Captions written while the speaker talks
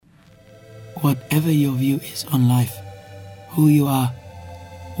Whatever your view is on life, who you are,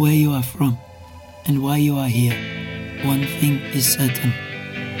 where you are from, and why you are here, one thing is certain.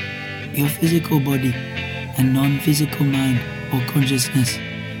 Your physical body and non-physical mind or consciousness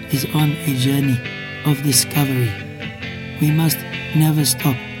is on a journey of discovery. We must never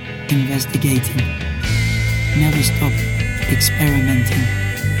stop investigating, never stop experimenting,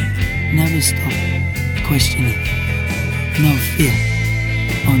 never stop questioning. No fear,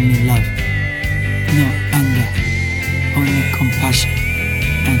 only love. No anger, only compassion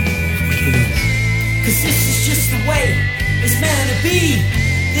and forgiveness. 'Cause this is just the way it's meant to be.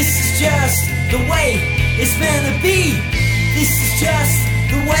 This is just the way it's meant to be. This is just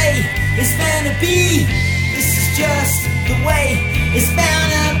the way it's meant to be. This is just the way it's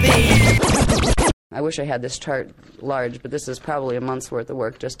meant to be. I wish I had this chart large, but this is probably a month's worth of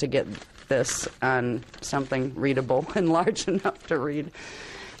work just to get this on something readable and large enough to read.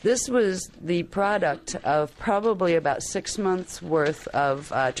 This was the product of probably about 6 months' worth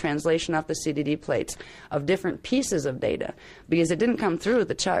of translation off the CDD plates of different pieces of data, because it didn't come through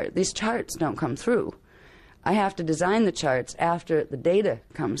the chart. These charts don't come through. I have to design the charts after the data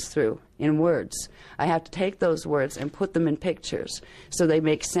comes through in words. I have to take those words and put them in pictures so they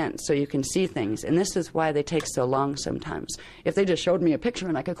make sense, so you can see things. And this is why they take so long sometimes. If they just showed me a picture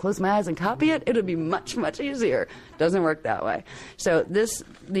and I could close my eyes and copy it, it would be much, much easier. Doesn't work that way. So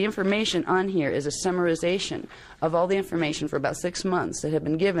the information on here is a summarization of all the information for about 6 months that have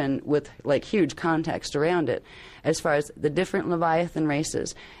been given with like huge context around it as far as the different Leviathan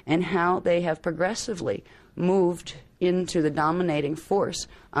races and how they have progressively moved into the dominating force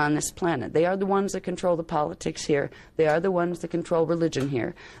on this planet. They are the ones that control the politics here. They are the ones that control religion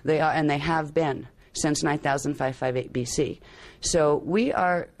here. They are, and they have been since 9558 BC. So we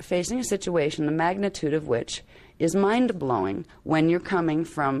are facing a situation, the magnitude of which is mind-blowing when you're coming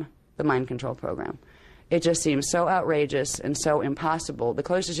from the mind control program. It just seems so outrageous and so impossible. The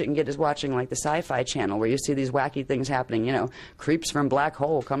closest you can get is watching like the Sci-Fi Channel, where you see these wacky things happening, you know, creeps from black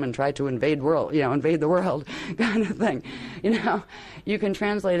hole come and try to invade the world kind of thing. You know, you can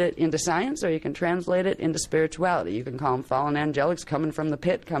translate it into science, or you can translate it into spirituality. You can call them fallen angelics coming from the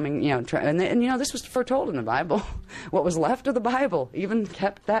pit, coming, you know, and you know, this was foretold in the Bible. What was left of the Bible even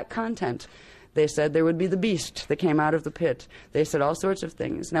kept that content. They said there would be the beast that came out of the pit. They said all sorts of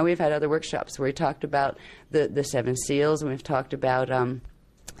things. Now, we've had other workshops where we talked about the seven seals, and we've talked about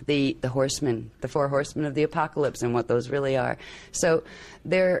the horsemen, the 4 horsemen of the apocalypse, and what those really are. So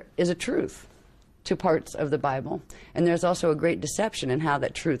there is a truth to parts of the Bible, and there's also a great deception in how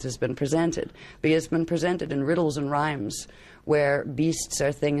that truth has been presented, because it's been presented in riddles and rhymes, where beasts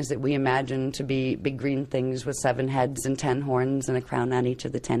are things that we imagine to be big green things with 7 heads and 10 horns and a crown on each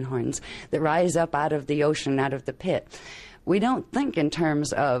of the 10 horns that rise up out of the ocean, out of the pit. We don't think in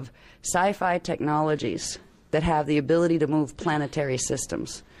terms of sci-fi technologies that have the ability to move planetary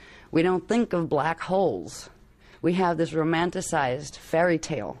systems. We don't think of black holes. We have this romanticized fairy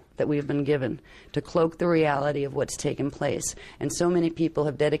tale that we've been given to cloak the reality of what's taken place. And so many people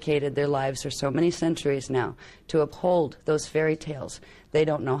have dedicated their lives for so many centuries now to uphold those fairy tales. They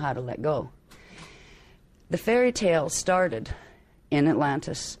don't know how to let go. The fairy tale started in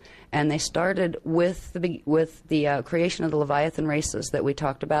Atlantis, and they started with the creation of the Leviathan races that we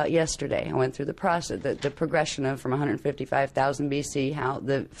talked about yesterday. I went through the process, the progression of from 155,000 BC, how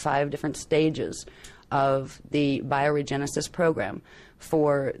the 5 different stages of the bioregenesis program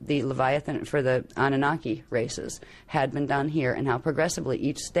for the Leviathan, for the Anunnaki races had been done here, and how progressively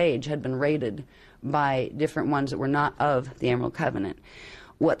each stage had been rated by different ones that were not of the Emerald Covenant.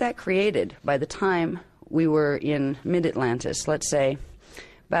 What that created by the time we were in mid-Atlantis, let's say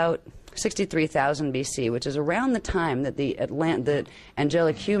about 63,000 BC, which is around the time that the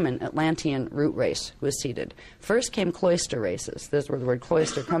angelic human Atlantean root race was seeded. First came cloister races. That's where the word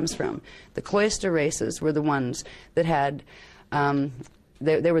cloister comes from. The cloister races were the ones that had,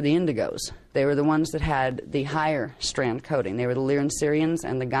 they were the indigos. They were the ones that had the higher strand coding. They were the Lyran Syrians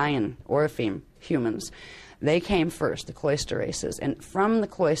and the Gaian Orophim humans. They came first, the cloister races. And from the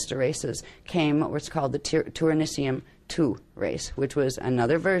cloister races came what was called the Turanicium II race, which was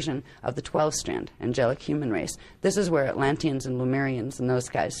another version of the 12-strand angelic human race. This is where Atlanteans and Lemurians and those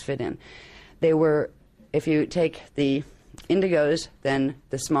guys fit in. They were, if you take the indigos, then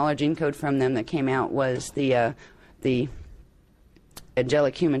the smaller gene code from them that came out was the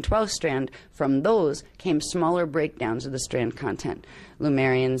angelic human 12th strand, from those came smaller breakdowns of the strand content.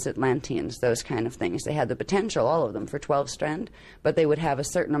 Lemurians, Atlanteans, those kind of things. They had the potential, all of them, for 12 strand, but they would have a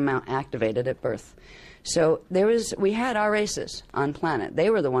certain amount activated at birth. So we had our races on planet. They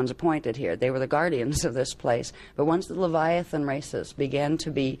were the ones appointed here. They were the guardians of this place. But once the Leviathan races began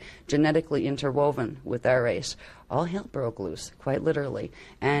to be genetically interwoven with our race, all hell broke loose, quite literally.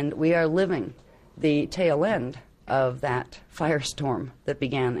 And we are living the tail end of that firestorm that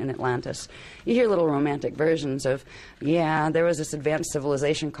began in Atlantis. You hear little romantic versions of, yeah, there was this advanced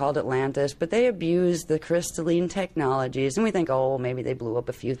civilization called Atlantis, but they abused the crystalline technologies, and we think, oh, maybe they blew up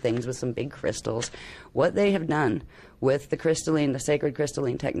a few things with some big crystals. What they have done with the sacred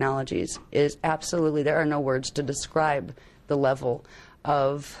crystalline technologies is absolutely, there are no words to describe the level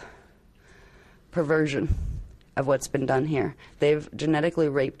of perversion of what's been done here. They've genetically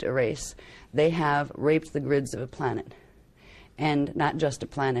raped a race. They have raped the grids of a planet, and not just a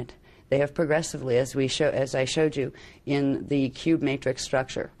planet. They have progressively, as I showed you in the cube matrix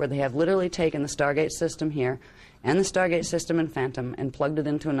structure, where they have literally taken the Stargate system here and the Stargate system in Phantom and plugged it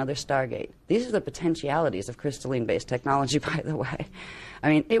into another Stargate. These are the potentialities of crystalline-based technology, by the way. I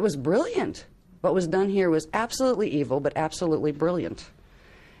mean, it was brilliant. What was done here was absolutely evil, but absolutely brilliant.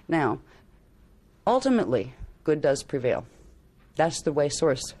 Now, ultimately, good does prevail. That's the way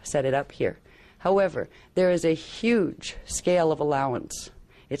Source set it up here. However, there is a huge scale of allowance.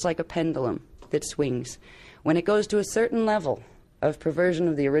 It's like a pendulum that swings. When it goes to a certain level of perversion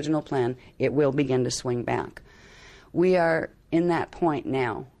of the original plan, it will begin to swing back. We are in that point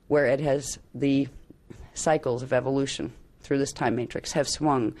now where it has the cycles of evolution through this time matrix have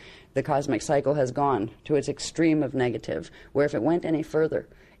swung. The cosmic cycle has gone to its extreme of negative, where if it went any further,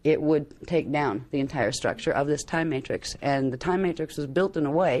 it would take down the entire structure of this time matrix. And the time matrix was built in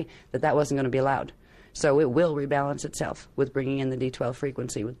a way that that wasn't going to be allowed. So it will rebalance itself with bringing in the D12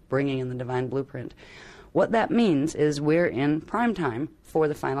 frequency, with bringing in the divine blueprint. What that means is we're in prime time for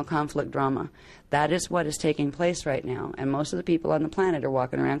the final conflict drama. That is what is taking place right now. And most of the people on the planet are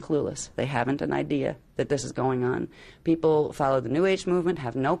walking around clueless. They haven't an idea that this is going on. People follow the New Age movement,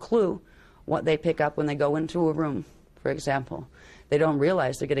 have no clue what they pick up when they go into a room, for example. They don't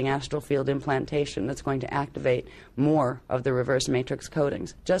realize they're getting astral field implantation that's going to activate more of the reverse matrix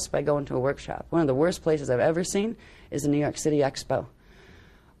codings just by going to a workshop. One of the worst places I've ever seen is the New York City Expo.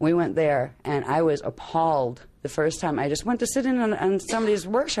 We went there, and I was appalled the first time. I just went to sit in on somebody's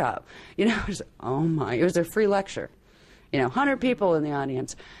workshop. You know, it was, oh my, it was a free lecture. 100 people in the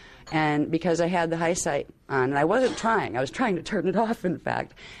audience. And because I had the high sight on, and I wasn't trying. I was trying to turn it off, in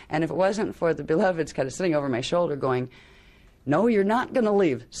fact. And if it wasn't for the beloveds kind of sitting over my shoulder going, no, you're not going to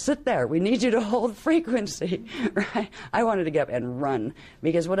leave. Sit there. We need you to hold frequency. Right? I wanted to get up and run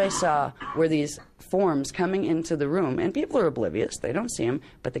because what I saw were these forms coming into the room, and people are oblivious. They don't see them,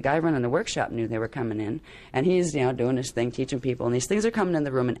 but the guy running the workshop knew they were coming in, and he's doing his thing, teaching people, and these things are coming in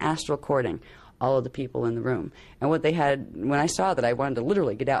the room and astral cording all of the people in the room. And what they had, when I saw that, I wanted to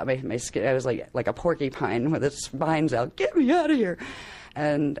literally get out. My skin, I was like a porcupine with its spines out. Get me out of here.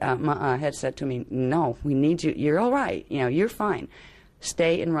 And Ma'a had said to me, no, we need you. You're all right. You're fine.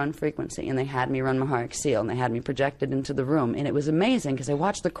 Stay and run frequency. And they had me run Maharic Seal, and they had me projected into the room. And it was amazing because I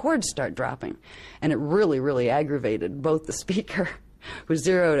watched the cords start dropping. And it really, really aggravated both the speaker, who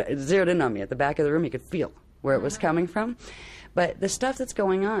zeroed in on me at the back of the room. He could feel where it was coming from. But the stuff that's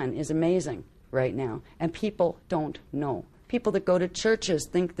going on is amazing right now. And people don't know. People that go to churches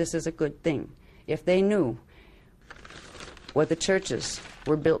think this is a good thing. If they knew what the churches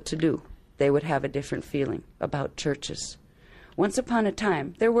were built to do, they would have a different feeling about churches. Once upon a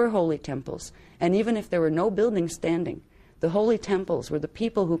time, there were holy temples, and even if there were no buildings standing, the holy temples were the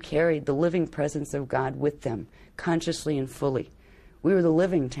people who carried the living presence of God with them, consciously and fully. We were the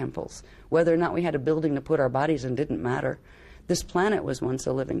living temples. Whether or not we had a building to put our bodies in didn't matter. This planet was once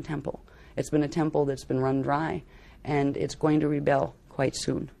a living temple. It's been a temple that's been run dry, and it's going to rebel quite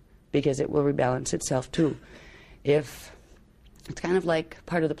soon, because it will rebalance itself too. It's kind of like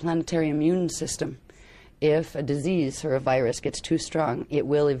part of the planetary immune system. If a disease or a virus gets too strong, it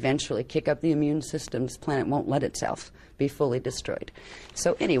will eventually kick up the immune system. This planet won't let itself be fully destroyed.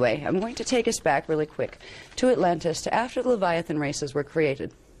 So anyway, I'm going to take us back really quick to Atlantis, to after the Leviathan races were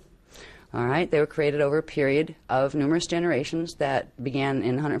created. All right, they were created over a period of numerous generations that began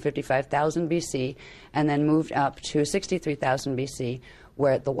in 155,000 BC and then moved up to 63,000 BC,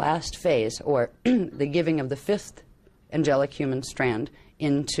 where at the last phase, or the giving of the fifth angelic human strand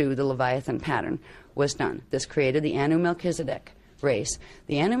into the Leviathan pattern, was done. This created the Anu Melchizedek race.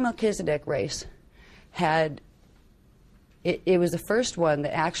 The Anu Melchizedek race had, it was the first one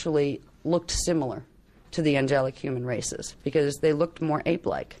that actually looked similar to the angelic human races because they looked more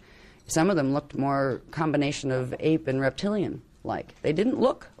ape-like. Some of them looked more combination of ape and reptilian-like. They didn't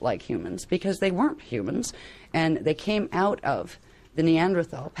look like humans because they weren't humans, and they came out of the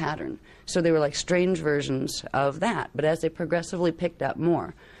Neanderthal pattern. So they were like strange versions of that. But as they progressively picked up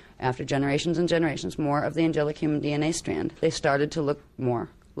more, after generations and generations, more of the angelic human DNA strand, they started to look more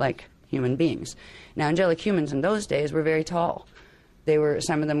like human beings. Now, angelic humans in those days were very tall.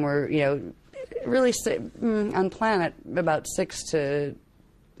 Some of them were, really on planet about 6 to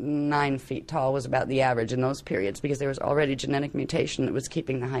 9 feet tall was about the average in those periods because there was already genetic mutation that was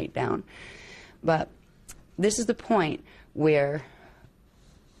keeping the height down. But this is the point where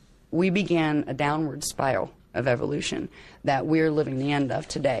we began a downward spiral of evolution that we're living the end of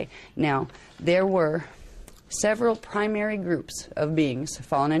today. Now, there were several primary groups of beings,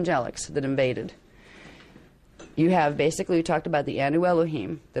 fallen angelics, that invaded. You have basically, we talked about the Anu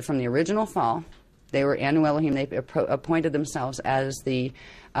Elohim, that from the original fall, they were Anu Elohim. They appointed themselves as the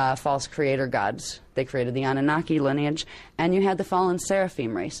false creator gods. They created the Anunnaki lineage. And you had the fallen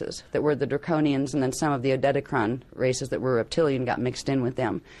Seraphim races that were the Draconians, and then some of the Odedicron races that were reptilian got mixed in with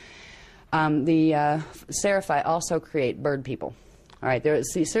them. The Seraphi also create bird people. All right,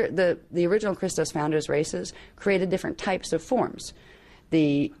 the original Christos founders races created different types of forms.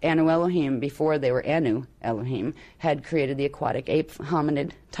 The Anu Elohim, before they were Anu Elohim, had created the aquatic ape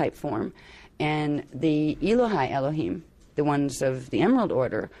hominid type form. And the Elohai Elohim, the ones of the Emerald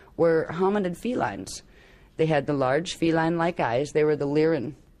Order, were hominid felines. They had the large feline-like eyes. They were the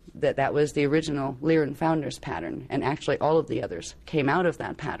Lyran. That was the original Lyran founders pattern. And actually all of the others came out of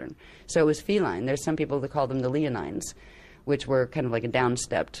that pattern. So it was feline. There's some people that call them the Leonines, which were kind of like a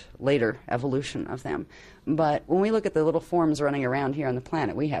downstepped later evolution of them. But when we look at the little forms running around here on the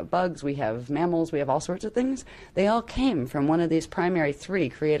planet, we have bugs, we have mammals, we have all sorts of things. They all came from one of these primary 3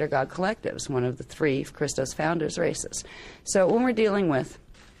 creator god collectives, one of the 3 Christos founders races. So when we're dealing with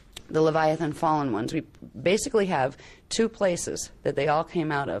the Leviathan fallen ones, we basically have 2 places that they all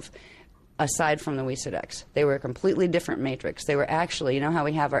came out of, aside from the Wesedex. They were a completely different matrix. They were actually, you know how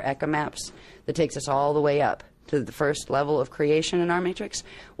we have our Eka maps that takes us all the way up to the first level of creation in our matrix?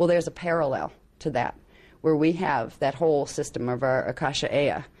 Well, there's a parallel to that, where we have that whole system of our Akasha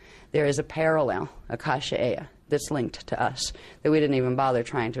Ea. There is a parallel Akasha Ea that's linked to us that we didn't even bother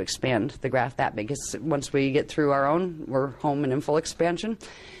trying to expand the graph that big. Because once we get through our own, we're home and in full expansion.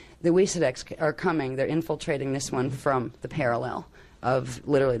 The Wesedex are coming. They're infiltrating this one from the parallel of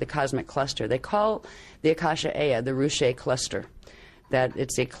literally the cosmic cluster. They call the Akasha Ea the Ruche cluster, that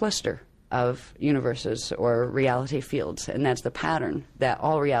it's a cluster of universes or reality fields, and that's the pattern that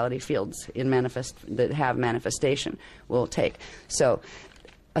all reality fields that have manifestation will take. So,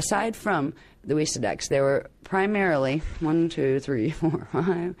 aside from the Wesedex, there were primarily 1, 2, 3, 4,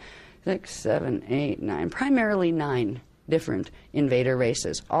 5, 6, 7, 8, 9, primarily 9 different invader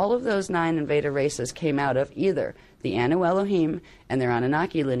races. All of those 9 invader races came out of either the Anu Elohim and their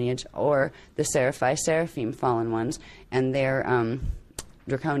Anunnaki lineage, or the Seraphi Seraphim fallen ones and their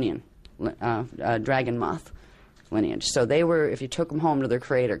Draconian dragon moth lineage. So they were, if you took them home to their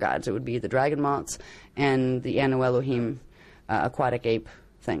creator gods, it would be the dragon moths and the Anu Elohim aquatic ape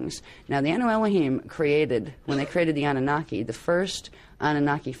things. Now, the Anu Elohim created, when they created the Anunnaki, the first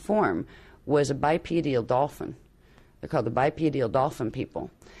Anunnaki form was a bipedal dolphin. They're called the bipedal dolphin people.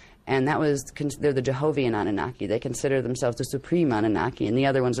 And that was, they're the Jehovian Anunnaki. They consider themselves the supreme Anunnaki, and the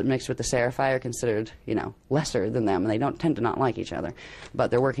other ones that mix with the Seraphi are considered, lesser than them, and they don't tend to not like each other.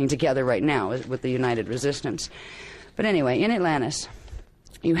 But they're working together right now with the United Resistance. But anyway, in Atlantis,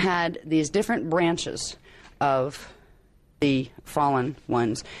 you had these different branches of the fallen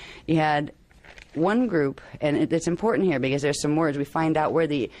ones. You had one group, and it's important here because there's some words. We find out where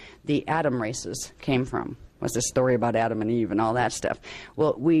the Adam races came from. What's the story about Adam and Eve and all that stuff?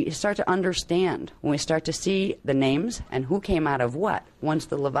 Well, we start to understand when we start to see the names and who came out of what once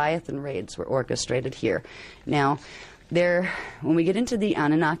the Leviathan raids were orchestrated here. Now, when we get into the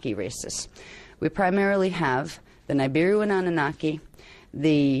Anunnaki races, we primarily have the Nibiruan Anunnaki,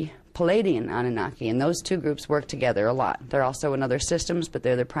 the Palladian Anunnaki, and those 2 groups work together a lot. They're also in other systems, but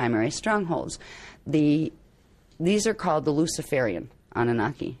they're their primary strongholds. These are called the Luciferian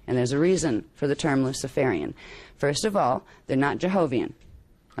Anunnaki, and there's a reason for the term Luciferian. First of all, they're not Jehovian.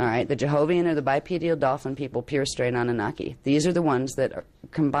 All right, the Jehovian are the bipedal dolphin people, pure strain Anunnaki. These are the ones that are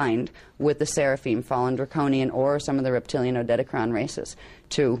combined with the Seraphim, fallen Draconian, or some of the reptilian Odedicron races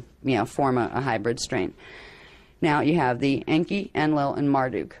to form a hybrid strain. Now you have the Enki, Enlil, and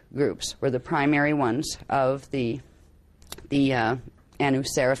Marduk groups were the primary ones of the Anu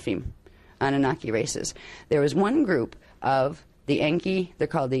Seraphim Anunnaki races. There was one group of the Enki, they're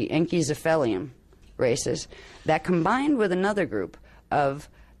called the Enki Zephelium races that combined with another group of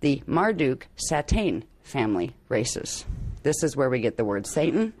the Marduk-Satan family races. This is where we get the word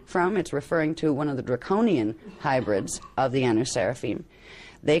Satan from. It's referring to one of the draconian hybrids of the Anu Seraphim.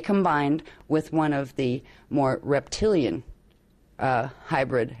 They combined with one of the more reptilian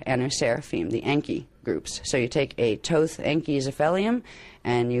hybrid Anu Seraphim, the Enki groups. So you take a Toth Enki Zephelium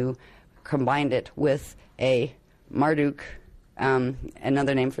and you combined it with a Marduk.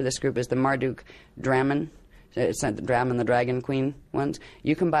 Another name for this group is the Marduk Draman. It's not the Draman, the Dragon Queen ones.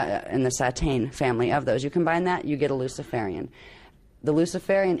 You combine in the Satan family of those. You combine that, you get a Luciferian. The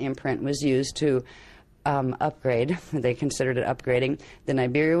Luciferian imprint was used to upgrade. They considered it upgrading the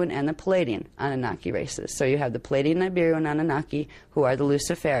Nibiruan and the Palladian Anunnaki races. So you have the Palladian Nibiruan Anunnaki, who are the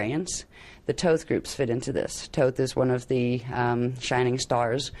Luciferians. The Toth groups fit into this. Toth is one of the shining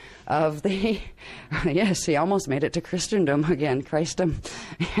stars of the... yes, he almost made it to Christendom again, Christum.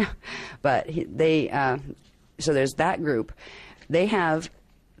 But so there's that group. They have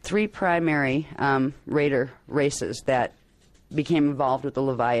three primary raider races that became involved with the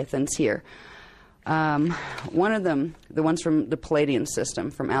Leviathans here. One of them, the ones from the Palladian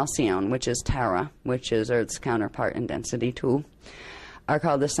system, from Alcyone, which is Tara, which is Earth's counterpart in density 2, are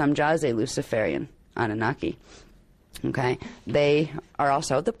called the Samjaze Luciferian Anunnaki. Okay? They are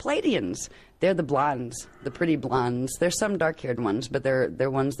also the Palladians. They're the blondes, the pretty blondes. There's some dark-haired ones, but they're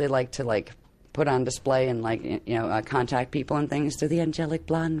ones they like to, put on display and, contact people and things. They're the angelic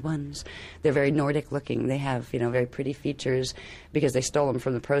blonde ones. They're very Nordic looking. They have, very pretty features because they stole them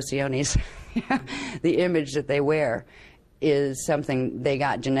from the Procyonies. The image that they wear is something they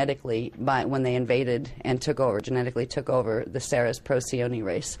got genetically when they invaded and genetically took over the Ceres Procyon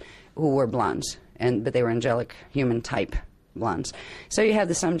race, who were blondes, but they were angelic human type blondes. So you have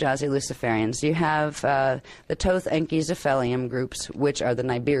the Samjazi Luciferians. You have the Toth Enki Zephelium groups, which are the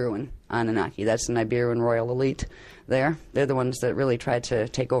Nibiruan Anunnaki. That's the Nibiruan royal elite there. They're the ones that really tried to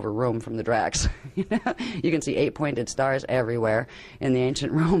take over Rome from the Dracs. You can see 8-pointed stars everywhere in the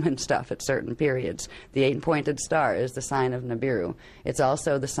ancient Roman stuff at certain periods. The 8-pointed star is the sign of Nibiru. It's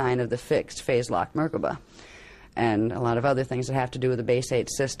also the sign of the fixed phase-locked Merkaba, and a lot of other things that have to do with the base 8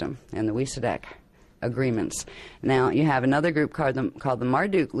 system and the Wisadek agreements. Now, you have another group called the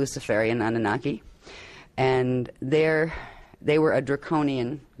Marduk Luciferian Anunnaki, and they were a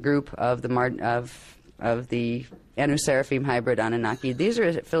draconian group of the Anu Seraphim hybrid Anunnaki. These are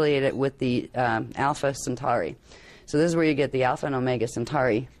affiliated with the Alpha Centauri. So this is where you get the Alpha and Omega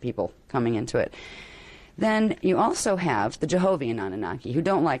Centauri people coming into it. Then you also have the Jehovian Anunnaki, who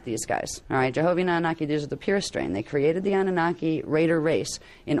don't like these guys. All right, Jehovian Anunnaki, these are the pure strain. They created the Anunnaki Raider race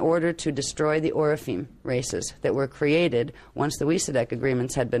in order to destroy the Oraphim races that were created once the Wisadek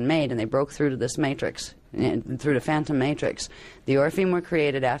agreements had been made and they broke through to this matrix, through the Phantom Matrix. The Oraphim were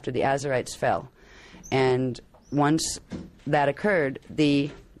created after the Azarites fell. And once that occurred,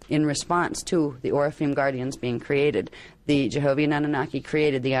 in response to the Oraphim Guardians being created, the Jehovian Anunnaki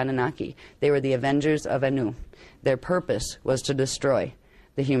created the Anunnaki. They were the avengers of Anu. Their purpose was to destroy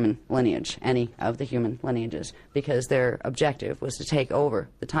the human lineage, any of the human lineages, because their objective was to take over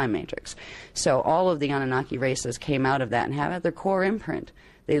the time matrix. So all of the Anunnaki races came out of that and have at their core imprint.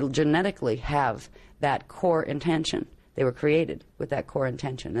 They genetically have that core intention. They were created with that core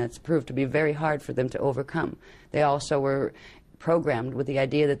intention, and it's proved to be very hard for them to overcome. They also were programmed with the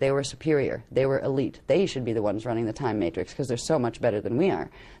idea that they were superior, they were elite. They should be the ones running the time matrix because they're so much better than we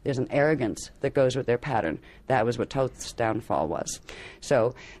are. There's an arrogance that goes with their pattern. That was what Toth's downfall was.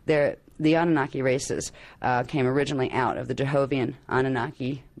 So the Anunnaki races came originally out of the Jehovian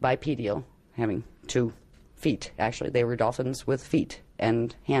Anunnaki bipedal, having 2 feet. Actually, they were dolphins with feet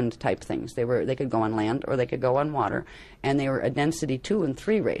and hand type things. They could go on land or they could go on water, and they were a density 2 and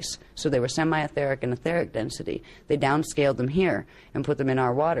 3 race. So they were semi-etheric and etheric density. They downscaled them here and put them in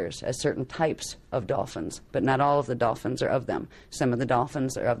our waters as certain types of dolphins, but not all of the dolphins are of them. Some of the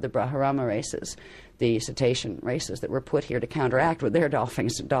dolphins are of the Brahmarama races, the cetacean races that were put here to counteract what their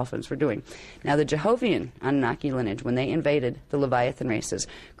dolphins were doing. Now, the Jehovian Anunnaki lineage, when they invaded the Leviathan races,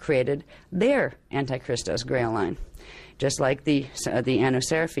 created their Antichristos Grail line, just like the Anu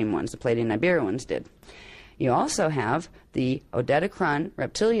Seraphim ones, the Palladian Nibiru ones did. You also have the Odedicron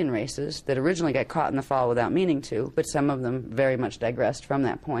reptilian races that originally got caught in the fall without meaning to, but some of them very much digressed from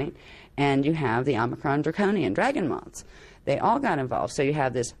that point. And you have the Omicron Draconian dragon moths. They all got involved. So you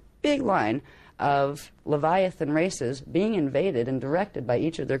have this big line of Leviathan races being invaded and directed by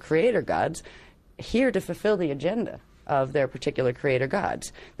each of their creator gods here to fulfill the agenda of their particular creator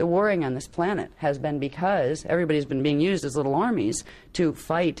gods. The warring on this planet has been because everybody's been being used as little armies to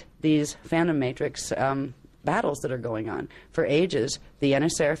fight these Phantom Matrix battles that are going on. For ages, the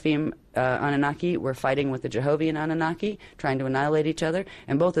Anuseraphim Anunnaki were fighting with the Jehovian Anunnaki, trying to annihilate each other,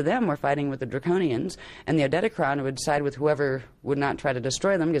 and both of them were fighting with the Draconians, and the Odedicron would side with whoever would not try to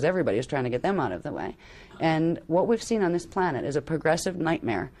destroy them, because everybody was trying to get them out of the way. And what we've seen on this planet is a progressive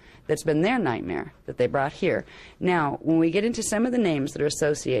nightmare that's been their nightmare that they brought here. Now, when we get into some of the names that are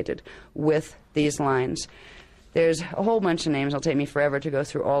associated with these lines, there's a whole bunch of names. It'll take me forever to go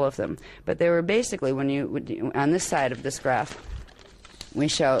through all of them. But they were basically, on this side of this graph, we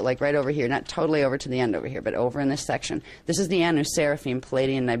show, like right over here, not totally over to the end over here, but over in this section. This is the Anu-Seraphim,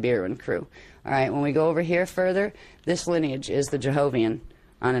 Palladian, Nibiruan crew. All right, when we go over here further, this lineage is the Jehovian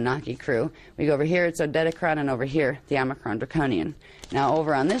Anunnaki crew. We go over here, it's Odedicron, and over here, the Omicron Draconian. Now,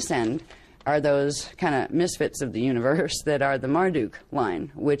 over on this end are those kind of misfits of the universe that are the Marduk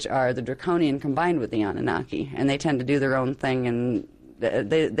line, which are the Draconian combined with the Anunnaki, and they tend to do their own thing, and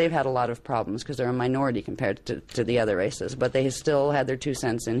they've had a lot of problems because they're a minority compared to the other races, but they still had their 2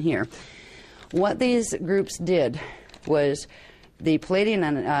 cents in here. What these groups did was the Palladian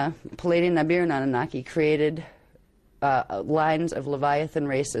Nibiruan Anunnaki created lines of Leviathan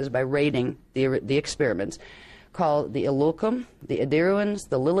races by raiding the experiments, called the Elulkum, the Adiruans,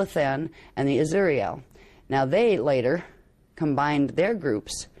 the Lilithan, and the Azuriel. Now they later combined their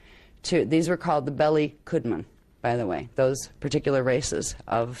groups to, these were called the Beli Kudman, by the way, those particular races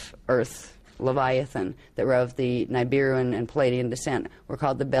of Earth, Leviathan, that were of the Nibiruan and Palladian descent, were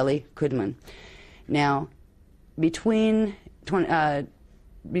called the Beli Kudman. Now, between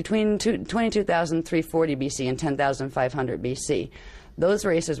 22,340 BC and 10,500 BC, those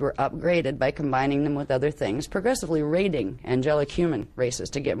races were upgraded by combining them with other things, progressively raiding angelic human races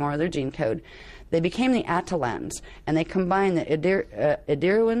to get more of their gene code. They became the Atalans, and they combined the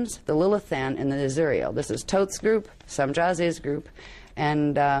Adiruans, the Lilithan, and the Azuriel. This is Thoth's group, Samjazi's group,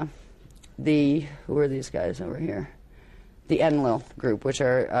 and who are these guys over here? The Enlil group, which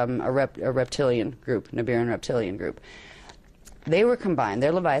are a reptilian group, Nibiruan reptilian group. They were combined,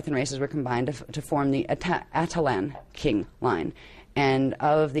 their Leviathan races were combined to form the Atalan king line. And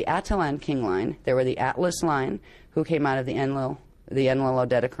of the Atalan king line, there were the Atlas line, who came out of the Enlil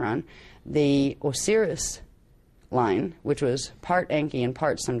Odedicron, the Osiris line, which was part Enki and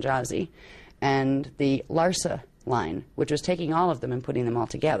part Samjazi, and the Larsa line, which was taking all of them and putting them all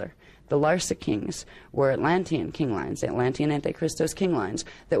together. The Larsa kings were Atlantean king lines, the Atlantean Antichristos king lines,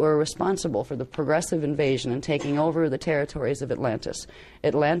 that were responsible for the progressive invasion and taking over the territories of Atlantis.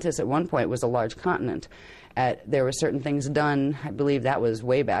 Atlantis at one point was a large continent. There were certain things done, I believe that was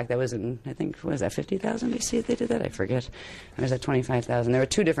way back, that was in, I think, what was that, 50,000 BC they did that? I forget. Or was that 25,000? There were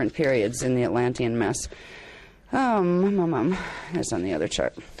 2 different periods in the Atlantean mess. That's on the other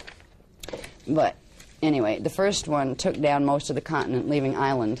chart. But anyway, the first one took down most of the continent, leaving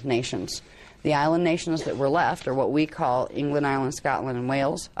island nations. The island nations that were left are what we call England, Ireland, Scotland, and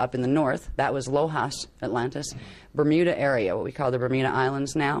Wales up in the north. That was Lohas, Atlantis. Bermuda area, what we call the Bermuda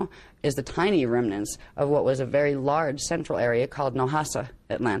Islands now, is the tiny remnants of what was a very large central area called Nohasa,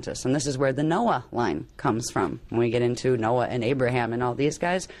 Atlantis. And this is where the Noah line comes from. When we get into Noah and Abraham and all these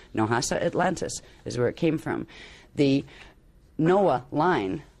guys, Nohasa, Atlantis is where it came from. The Noah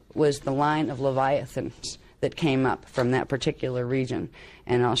line was the line of Leviathans that came up from that particular region,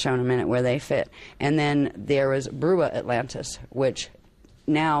 and I'll show in a minute where they fit. And then there was Brua Atlantis, which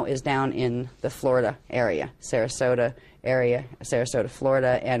now is down in the Florida area, Sarasota,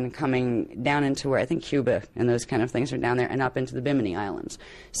 Florida, and coming down into where I think Cuba and those kind of things are down there, and up into the Bimini Islands.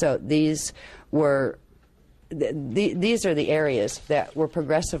 So these were these are the areas that were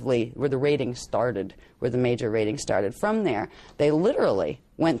progressively where the raiding started, where the major raiding started. From there, they literally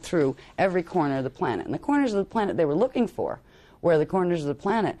went through every corner of the planet. And the corners of the planet they were looking for were the corners of the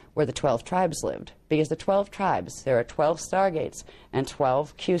planet where the 12 tribes lived. Because the 12 tribes, there are 12 stargates and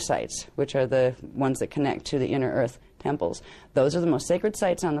 12 Q sites, which are the ones that connect to the inner Earth temples. Those are the most sacred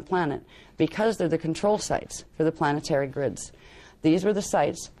sites on the planet because they're the control sites for the planetary grids. These were the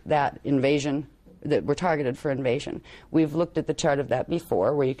sites that were targeted for invasion. We've looked at the chart of that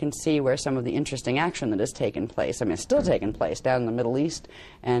before, where you can see where some of the interesting action that has taken place. I mean, it's still taking place down in the Middle East,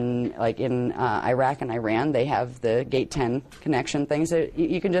 and like in Iraq and Iran, they have the Gate 10 connection things. That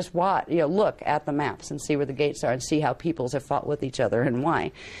you can just look at the maps and see where the gates are and see how peoples have fought with each other and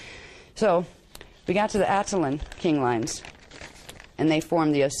why. So we got to the Atalan king lines, and they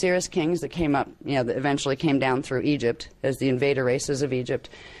formed the Osiris kings that came up, that eventually came down through Egypt as the invader races of Egypt.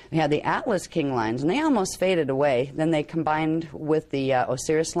 We had the Atlas king lines, and they almost faded away. Then they combined with the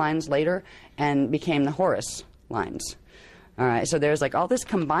Osiris lines later and became the Horus lines. All right, so there's like all this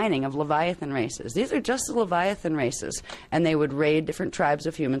combining of Leviathan races. These are just the Leviathan races, and they would raid different tribes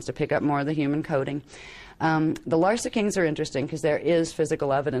of humans to pick up more of the human coding. The Larsa Kings are interesting because there is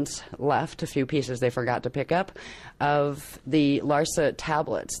physical evidence left, a few pieces they forgot to pick up, of the Larsa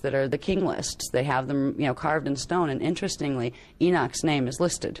tablets that are the king lists. They have them, carved in stone, and interestingly, Enoch's name is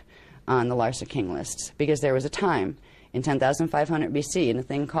listed on the Larsa king lists because there was a time in 10,500 BC in a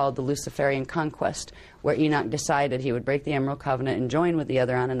thing called the Luciferian Conquest, where Enoch decided he would break the Emerald Covenant and join with the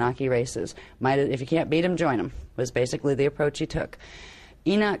other Anunnaki races. If you can't beat them, join them, was basically the approach he took.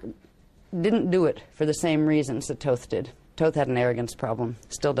 Enoch didn't do it for the same reasons that Thoth did. Thoth had an arrogance problem,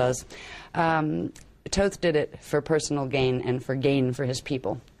 still does. Thoth did it for personal gain and for gain for his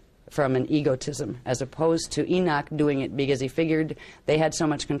people, from an egotism, as opposed to Enoch doing it because he figured they had so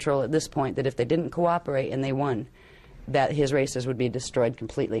much control at this point that if they didn't cooperate and they won, that his races would be destroyed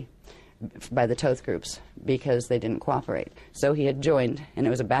completely by the Thoth groups because they didn't cooperate. So he had joined, and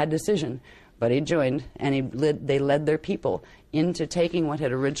it was a bad decision, but he joined, and they led their people into taking what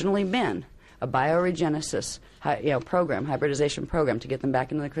had originally been a bioregenesis program, hybridization program, to get them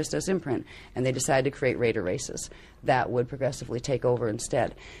back into the Christos imprint, and they decided to create raider races that would progressively take over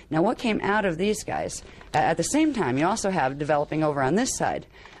instead. Now, what came out of these guys? At the same time, you also have developing over on this side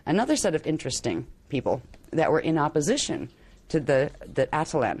another set of interesting people that were in opposition to the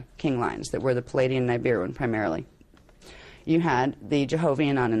Atalan king lines that were the Palladian Nibiruan primarily. You had the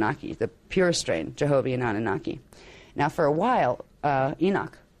Jehovian Anunnaki, the pure strain Jehovian Anunnaki. Now, for a while,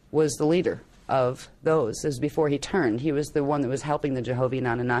 Enoch was the leader of those. This was before he turned. He was the one that was helping the Jehovian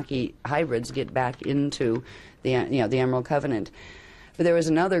Anunnaki hybrids get back into the Emerald Covenant. But there was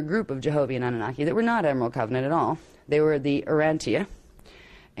another group of Jehovian Anunnaki that were not Emerald Covenant at all. They were the Urantia,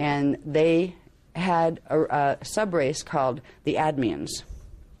 and they had a subrace called the Admians.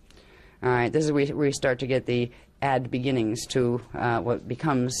 All right, this is where we start to get the Ad beginnings to what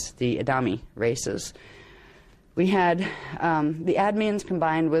becomes the Adami races. We had the Admians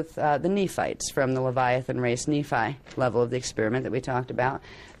combined with the Nephites from the Leviathan race Nephi level of the experiment that we talked about.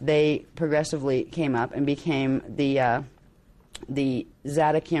 They progressively came up and became the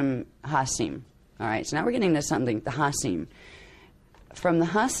Zadokim Hasim. All right, so now we're getting into something, the Hasim. From the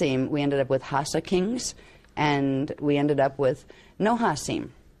Hasim, we ended up with Hassa kings, and we ended up with No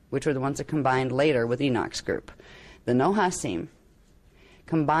Hasim, which were the ones that combined later with Enoch's group. The No Hasim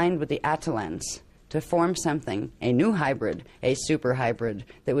combined with the Atalans to form something, a new hybrid, a super hybrid,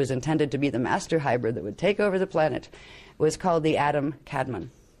 that was intended to be the master hybrid that would take over the planet. It was called the Adam Kadmon.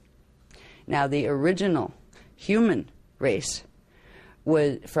 Now, the original human race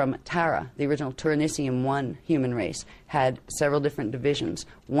was from Tara, the original Turanicium 1 human race, had several different divisions.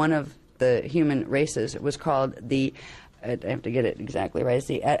 One of the human races was called the, I have to get it exactly right, it's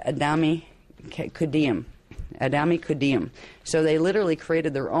the Adami Kudium. Adami Kudium. So they literally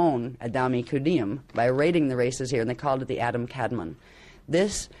created their own Adami Kudium by raiding the races here, and they called it the Adam Kadmon.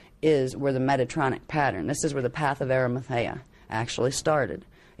 This is where the Metatronic pattern, this is where the path of Arimathea actually started.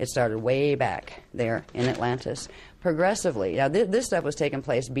 It started way back there in Atlantis. Progressively, now this stuff was taking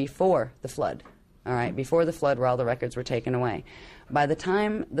place before the flood, all right, before the flood where all the records were taken away. By the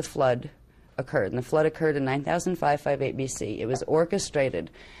time the flood occurred, and the flood occurred in 9558 BC, it was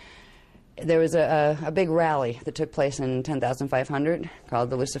orchestrated. There was a big rally that took place in 10,500 called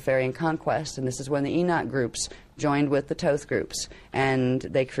the Luciferian Conquest, and this is when the Enoch groups joined with the Thoth groups, and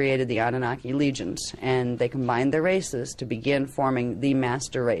they created the Anunnaki legions, and they combined their races to begin forming the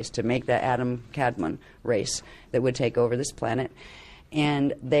master race, to make that Adam Kadmon race that would take over this planet.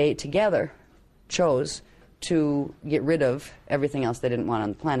 And they together chose to get rid of everything else they didn't want on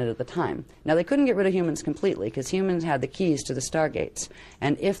the planet at the time. Now, they couldn't get rid of humans completely because humans had the keys to the stargates.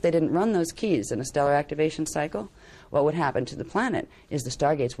 And if they didn't run those keys in a stellar activation cycle, what would happen to the planet is the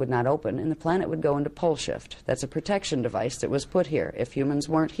stargates would not open and the planet would go into pole shift. That's a protection device that was put here. If humans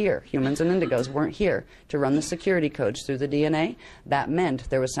weren't here, humans and indigos weren't here to run the security codes through the DNA, that meant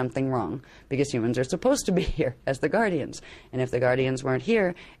there was something wrong because humans are supposed to be here as the guardians. And if the guardians weren't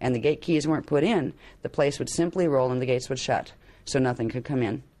here and the gate keys weren't put in, the place would simply roll and the gates would shut, so nothing could come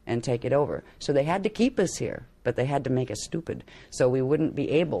in and take it over. So they had to keep us here, but they had to make us stupid so we wouldn't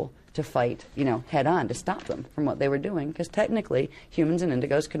be able to fight, head on to stop them from what they were doing, because technically humans and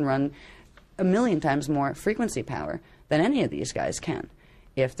indigos can run 1,000,000 times more frequency power than any of these guys can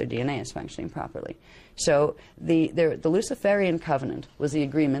if their DNA is functioning properly. So the Luciferian Covenant was the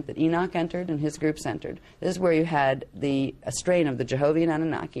agreement that Enoch entered and his groups entered. This is where you had a strain of the Jehovian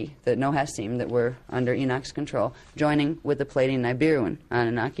Anunnaki, the No Hasim, that were under Enoch's control, joining with the Palladian Nibiruan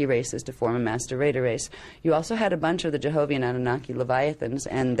Anunnaki races to form a master raider race. You also had a bunch of the Jehovian Anunnaki Leviathans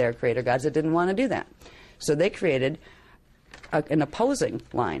and their creator gods that didn't want to do that. So they created an opposing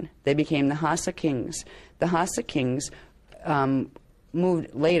line. They became the Hassa kings. The Hassa kings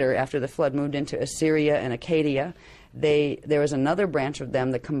moved later, after the flood, moved into Assyria and Akkadia. There was another branch of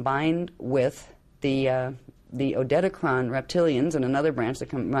them that combined with the Odedicron reptilians, and another branch that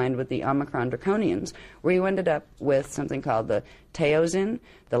combined with the Omicron draconians, where you ended up with something called the Teozin,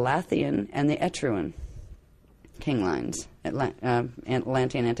 the Lathian, and the Etruan king lines,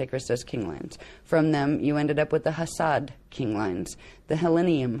 Atlantean Antichristos king lines. From them, you ended up with the Hassad king lines, the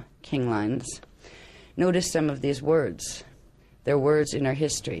Hellenium king lines. Notice some of these words. They're words in our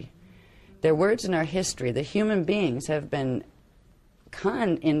history. They're words in our history that human beings have been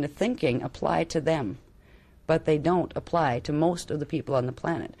conned into thinking apply to them, but they don't apply to most of the people on the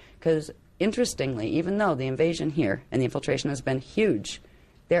planet. Because, interestingly, even though the invasion here and the infiltration has been huge,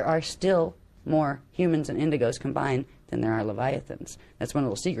 there are still more humans and indigos combined than there are Leviathans. That's one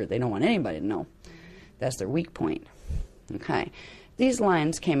little secret they don't want anybody to know. That's their weak point. Okay. These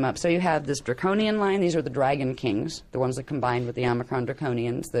lines came up. So you have this draconian line. These are the dragon kings, the ones that combined with the Omicron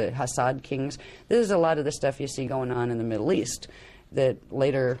draconians, the Hassad kings. This is a lot of the stuff you see going on in the Middle East that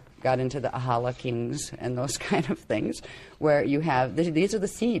later got into the Ahala kings and those kind of things, where you have, these are the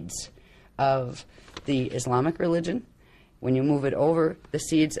seeds of the Islamic religion. When you move it over, the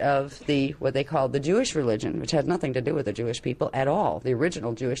seeds of what they call the Jewish religion, which had nothing to do with the Jewish people at all. The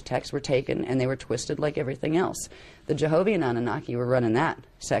original Jewish texts were taken and they were twisted like everything else. The Jehovian Anunnaki were running that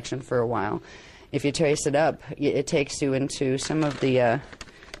section for a while. If you trace it up, it takes you into some of the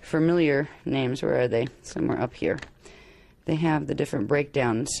familiar names. Where are they? Somewhere up here. They have the different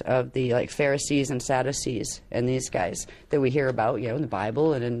breakdowns of the Pharisees and Sadducees and these guys that we hear about, in the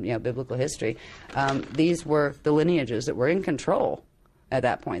Bible and in biblical history. These were the lineages that were in control at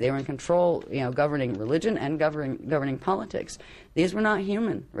that point. They were in control, governing religion and governing politics. These were not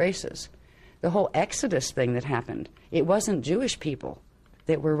human races. The whole Exodus thing that happened, it wasn't Jewish people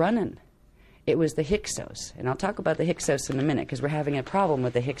that were running. It was the Hyksos. And I'll talk about the Hyksos in a minute, because we're having a problem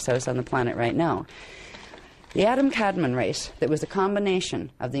with the Hyksos on the planet right now. The Adam-Kadmon race, that was a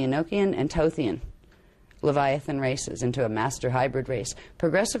combination of the Enochian and Tothian Leviathan races into a master hybrid race,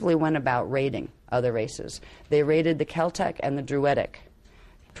 progressively went about raiding other races. They raided the Celtic and the Druidic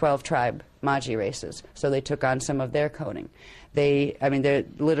 12-tribe Magi races, so they took on some of their coding. They're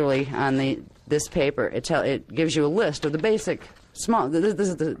literally on this paper, it gives you a list of the basic small, this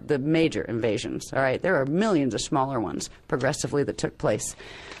is the major invasions, all right? There are millions of smaller ones progressively that took place.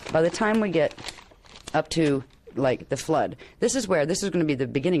 By the time we get up to the flood, this is going to be the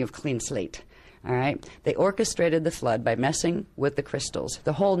beginning of clean slate. All right, they orchestrated the flood by messing with the crystals.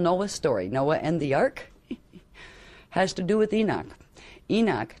 The whole Noah story, Noah and the ark, has to do with Enoch.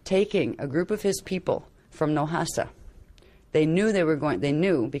 Enoch taking a group of his people from Nohasa. They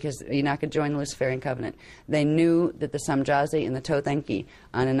knew because Enoch had joined the Luciferian covenant. They knew that the Samjazi and the Tothenki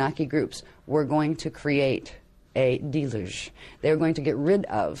Anunnaki groups were going to create a deluge. They were going to get rid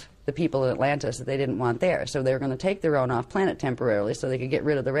of the people in Atlantis that they didn't want there. So they were going to take their own off planet temporarily so they could get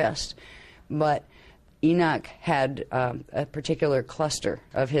rid of the rest. But Enoch had a particular cluster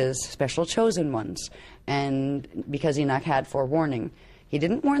of his special chosen ones. And because Enoch had forewarning, he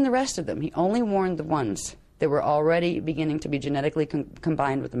didn't warn the rest of them. He only warned the ones that were already beginning to be genetically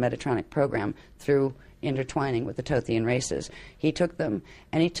combined with the Metatronic program through intertwining with the Tothian races. He took them,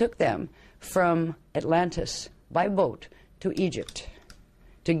 and he took them from Atlantis by boat to Egypt,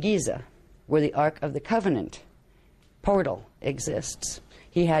 to Giza, where the Ark of the Covenant portal exists.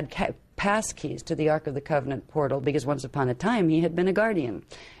 He had pass keys to the Ark of the Covenant portal because once upon a time he had been a guardian.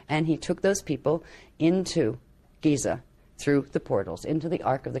 And he took those people into Giza through the portals, into the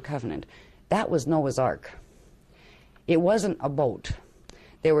Ark of the Covenant. That was Noah's Ark. It wasn't a boat.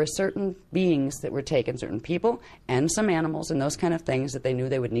 There were certain beings that were taken, certain people and some animals and those kind of things that they knew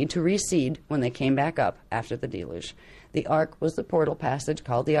they would need to reseed when they came back up after the deluge. The Ark was the portal passage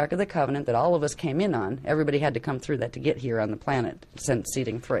called the Ark of the Covenant that all of us came in on. Everybody had to come through that to get here on the planet, since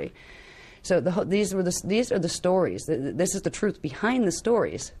seeding free. So these are the stories. This is the truth behind the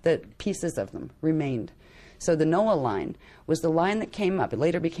stories, that pieces of them remained. So the Noah line was the line that came up. It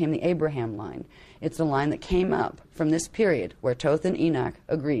later became the Abraham line. It's the line that came up from this period where Toth and Enoch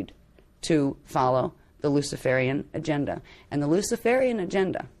agreed to follow the Luciferian agenda. And the Luciferian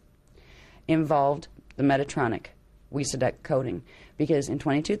agenda involved the Metatronic Wisadek coding, because in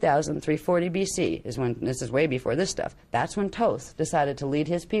 22,340 BC is when, this is way before this stuff, that's when Toth decided to lead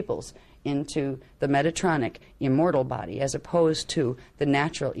his peoples into the Metatronic immortal body as opposed to the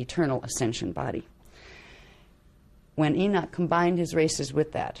natural eternal ascension body. When Enoch combined his races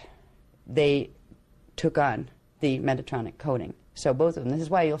with that, they took on the Metatronic coding. So both of them. This is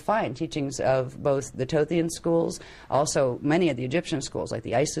why you'll find teachings of both the Tothian schools, also many of the Egyptian schools, like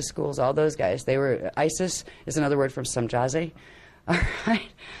the Isis schools, all those guys. Isis is another word from Samjaze. All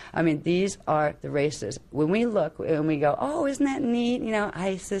right? I mean, these are the races. When we look and we go, oh, isn't that neat? You know,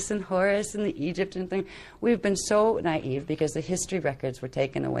 Isis and Horus and the Egyptian thing. We've been so naive because the history records were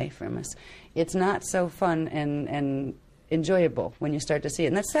taken away from us. It's not so fun and enjoyable when you start to see it.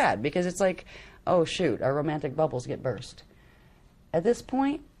 And that's sad because it's like, oh, shoot, our romantic bubbles get burst. At this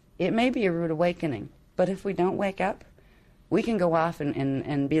point, it may be a rude awakening, but if we don't wake up, we can go off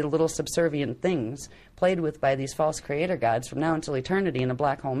and be the little subservient things played with by these false creator gods from now until eternity in a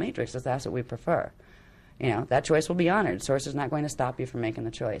black hole matrix, if that's what we prefer. You know, that choice will be honored. Source is not going to stop you from making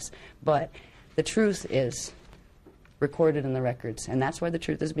the choice. But the truth is recorded in the records, and that's why the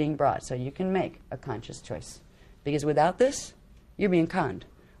truth is being brought, so you can make a conscious choice. Because without this, you're being conned.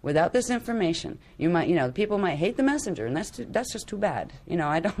 Without this information, you might, you know, people might hate the messenger, and that's just too bad. You know,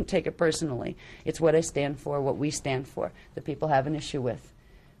 I don't take it personally. It's what I stand for, what we stand for, that people have an issue with.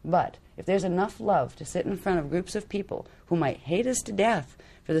 But if there's enough love to sit in front of groups of people who might hate us to death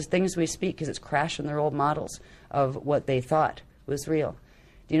for the things we speak because it's crashing their old models of what they thought was real,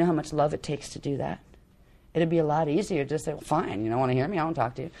 do you know how much love it takes to do that? It'd be a lot easier to say, well, fine, you don't want to hear me, I won't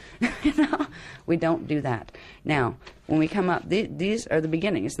talk to you. You know? We don't do that. Now, when we come up, these are the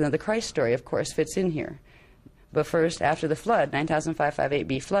beginnings. Now, the Christ story, of course, fits in here. But first, after the flood,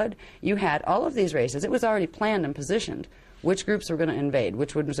 9558B flood, you had all of these races. It was already planned and positioned which groups were going to invade,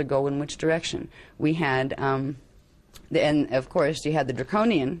 which ones would go in which direction. We had... and, of course, you had the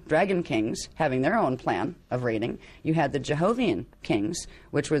Draconian Dragon Kings having their own plan of raiding. You had the Jehovian Kings,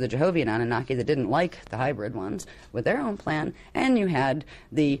 which were the Jehovian Anunnaki that didn't like the hybrid ones, with their own plan. And you had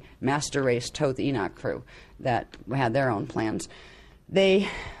the Master Race Toth Enoch crew that had their own plans.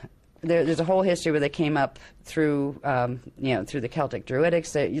 There's a whole history where they came up through, through the Celtic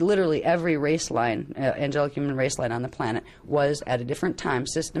Druidics. Literally every race line, angelic human race line on the planet, was at a different time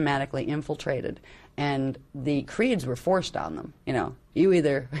systematically infiltrated. And the creeds were forced on them. You know, you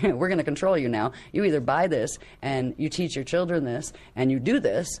either, we're going to control you now, you either buy this and you teach your children this and you do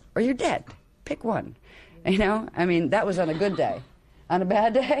this, or you're dead. Pick one. You know, I mean, that was on a good day. On a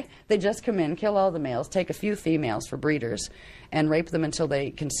bad day, they just come in, kill all the males, take a few females for breeders, and rape them until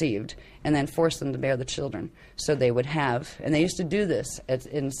they conceived, and then force them to bear the children. So they would have, and they used to do this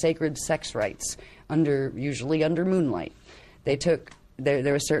in sacred sex rites, usually under moonlight. They took,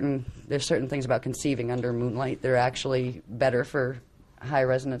 there's certain things about conceiving under moonlight. They're actually better for high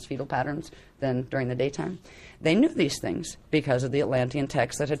resonance fetal patterns than during the daytime. They knew these things because of the Atlantean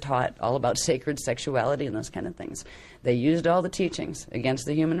texts that had taught all about sacred sexuality and those kind of things. They used all the teachings against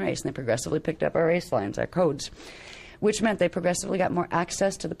the human race, and they progressively picked up our race lines, our codes, which meant they progressively got more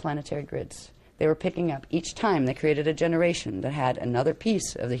access to the planetary grids. They were picking up each time they created a generation that had another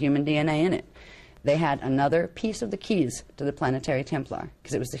piece of the human DNA in it. They had another piece of the keys to the planetary Templar,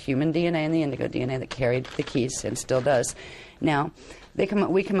 because it was the human DNA and the indigo DNA that carried the keys, and still does. Now,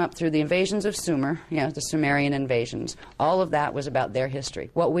 we come up through the invasions of Sumer, the Sumerian invasions. All of that was about their history.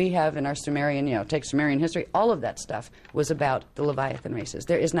 What we have in our Sumerian, take Sumerian history, all of that stuff was about the Leviathan races.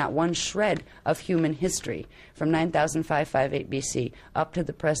 There is not one shred of human history from 9558 BC up to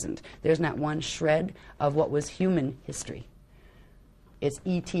the present. There's not one shred of what was human history. It's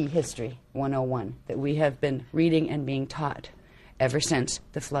E.T. History 101 that we have been reading and being taught ever since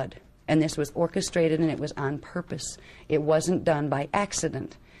the flood. And this was orchestrated, and it was on purpose. It wasn't done by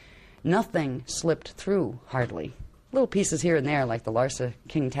accident. Nothing slipped through, hardly. Little pieces here and there, like the Larsa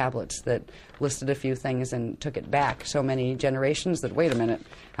King tablets that listed a few things and took it back so many generations that, wait a minute,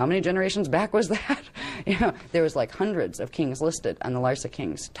 how many generations back was that? There was like hundreds of kings listed on the Larsa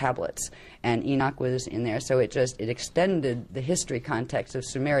King's tablets, and Enoch was in there, so it extended the history context of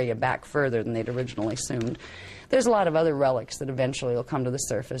Sumeria back further than they'd originally assumed. There's a lot of other relics that eventually will come to the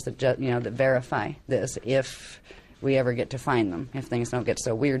surface that that verify this if we ever get to find them. If things don't get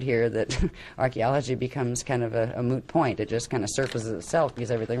so weird here that archaeology becomes kind of a moot point, it just kind of surfaces itself because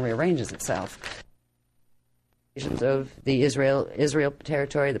everything rearranges itself. Of the Israel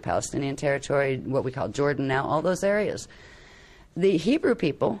territory, the Palestinian territory, what we call Jordan now, all those areas. The Hebrew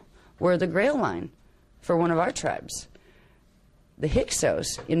people were the Grail line for one of our tribes. The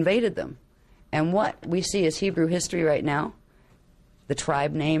Hyksos invaded them. And what we see as Hebrew history right now, the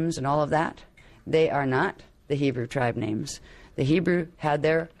tribe names and all of that, they are not the Hebrew tribe names. The Hebrew had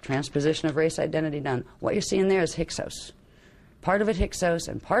their transposition of race identity done. What you're seeing there is Hyksos. Part of it Hyksos,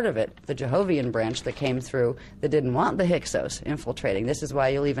 and part of it the Jehovian branch that came through that didn't want the Hyksos infiltrating. This is why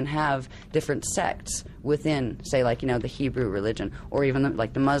you'll even have different sects within, say, like, the Hebrew religion, or even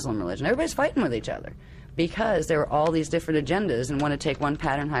like the Muslim religion. Everybody's fighting with each other because there are all these different agendas and want to take one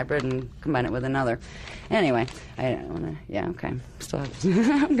pattern hybrid and combine it with another. Anyway, I don't want to, yeah, okay. Still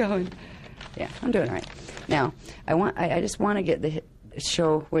have, I'm going. Yeah, I'm doing all right. Now, I just want to get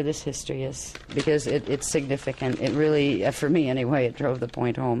show where this history is, because it's significant. It really, for me anyway, it drove the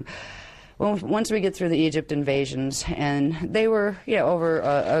point home. Well, once we get through the Egypt invasions, and they were,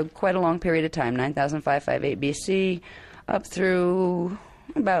 over quite a long period of time, 9,558 BC, up through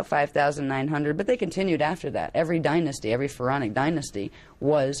about 5,900, but they continued after that. Every dynasty, every pharaonic dynasty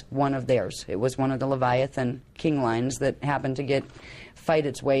was one of theirs. It was one of the Leviathan king lines that happened to fight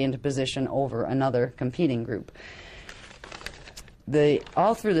its way into position over another competing group.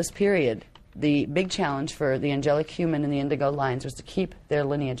 All through this period, the big challenge for the angelic human and the indigo lines was to keep their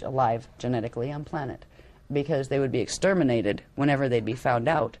lineage alive genetically on planet, because they would be exterminated whenever they'd be found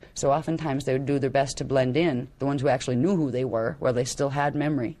out. So oftentimes they would do their best to blend in, the ones who actually knew who they were, where they still had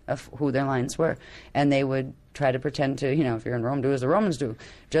memory of who their lines were. And they would try to pretend to, if you're in Rome, do as the Romans do,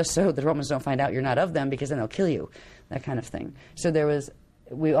 just so the Romans don't find out you're not of them, because then they'll kill you, that kind of thing. So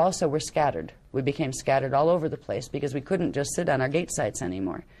we also were scattered. We became scattered all over the place because we couldn't just sit on our gate sites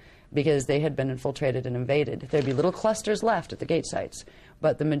anymore, because they had been infiltrated and invaded. There'd be little clusters left at the gate sites,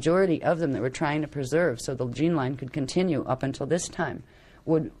 but the majority of them that we're trying to preserve so the gene line could continue up until this time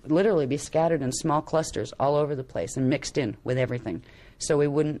would literally be scattered in small clusters all over the place and mixed in with everything, so we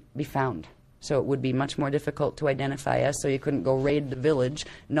wouldn't be found. So it would be much more difficult to identify us, so you couldn't go raid the village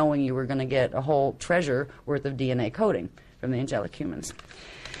knowing you were going to get a whole treasure worth of DNA coding from the angelic humans.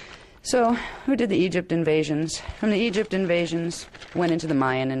 So who did the Egypt invasions? From the Egypt invasions, went into the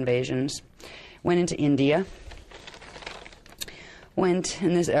Mayan invasions, went into India,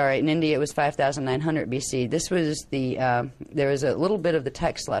 in India it was 5,900 BC. This was there was a little bit of the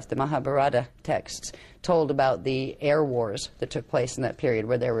text left, the Mahabharata texts, told about the air wars that took place in that period,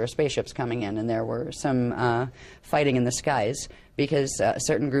 where there were spaceships coming in and there were some fighting in the skies, because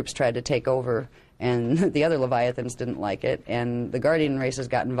certain groups tried to take over, and the other Leviathans didn't like it, and the Guardian races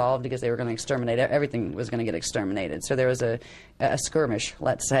got involved because they were going to exterminate. Everything was going to get exterminated. So there was a skirmish,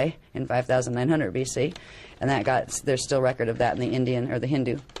 let's say, in 5,900 BC, and there's still record of that in the Indian or the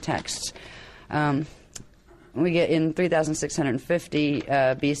Hindu texts. We get in 3,650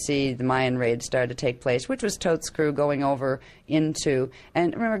 BC, the Mayan raid started to take place, which was Totskru going over into,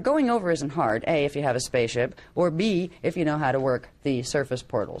 and remember, going over isn't hard, A, if you have a spaceship, or B, if you know how to work the surface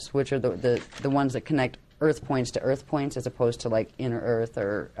portals, which are the ones that connect Earth points to Earth points, as opposed to like inner Earth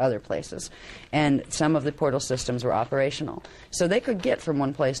or other places. And some of the portal systems were operational. So they could get from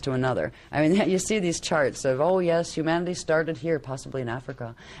one place to another. I mean, you see these charts of, oh yes, humanity started here, possibly in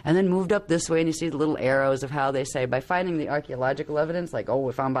Africa, and then moved up this way, and you see the little arrows of how they say, by finding the archaeological evidence, like, oh,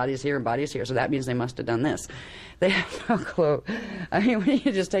 we found bodies here and bodies here, so that means they must have done this. They have no clue. I mean, when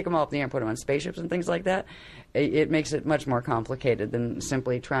you just take them all up in the air and put them on spaceships and things like that, it makes it much more complicated than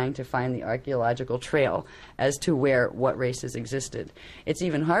simply trying to find the archaeological trail as to what races existed. It's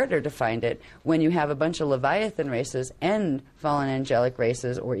even harder to find it when you have a bunch of Leviathan races and fallen angelic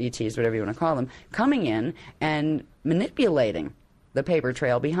races, or ETs, whatever you want to call them, coming in and manipulating the paper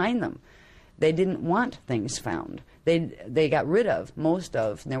trail behind them. They didn't want things found. They got rid of most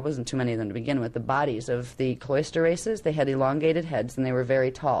of, and there wasn't too many of them to begin with, the bodies of the cloister races. They had elongated heads and they were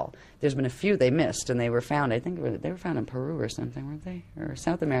very tall. There's been a few they missed, and they were found, I think they were found in Peru or something, weren't they? Or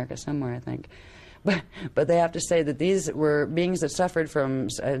South America somewhere, I think. But they have to say that these were beings that suffered from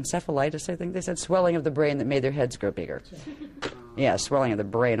encephalitis, I think they said, swelling of the brain that made their heads grow bigger. Yeah, swelling of the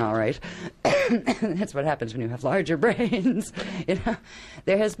brain, all right. That's what happens when you have larger brains.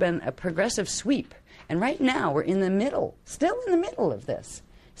 There has been a progressive sweep, and right now we're still in the middle of this.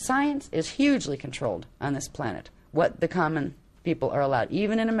 Science is hugely controlled on this planet. What the common people are allowed,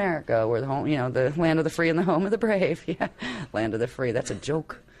 even in America, where the land of the free and the home of the brave. Yeah, land of the free. That's a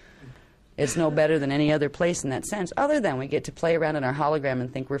joke. It's no better than any other place in that sense, other than we get to play around in our hologram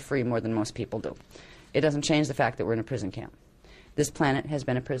and think we're free more than most people do. It doesn't change the fact that we're in a prison camp. This planet has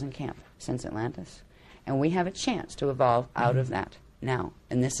been a prison camp since Atlantis, and we have a chance to evolve out of that now.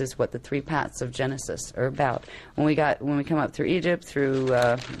 And this is what the three paths of Genesis are about. When we come up through Egypt, through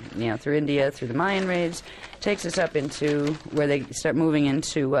India, through the Mayan raids, takes us up into where they start moving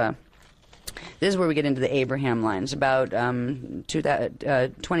into. This is where we get into the Abraham lines, about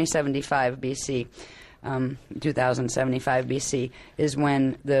 2075 BC. 2075 BC is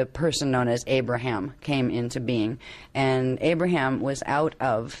when the person known as Abraham came into being. And Abraham was out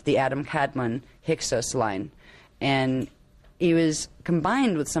of the Adam Kadmon Hyksos line. And he was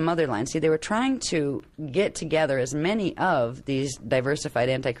combined with some other lines. See, they were trying to get together as many of these diversified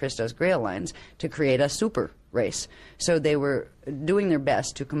Antichristos Grail lines to create a super race. So they were doing their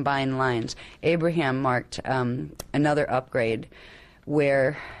best to combine lines. Abraham marked another upgrade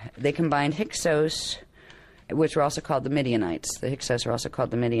where they combined Hyksos, which were also called the Midianites. The Hyksos were also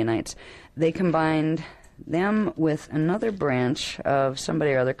called the Midianites. They combined them with another branch of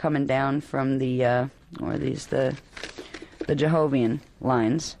somebody or other coming down from the Jehovian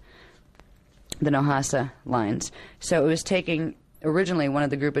lines, the Nohasa lines. So it was taking originally one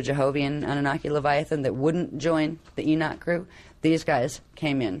of the group of Jehovian Anunnaki Leviathan that wouldn't join the Enoch crew. These guys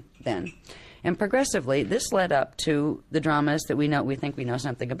came in then. And progressively, this led up to the dramas that we think we know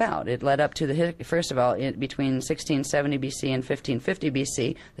something about. It led up to first of all, between 1670 BC and 1550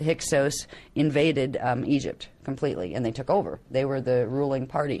 BC, the Hyksos invaded Egypt completely, and they took over. They were the ruling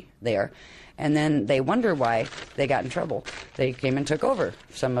party there. And then they wonder why they got in trouble. They came and took over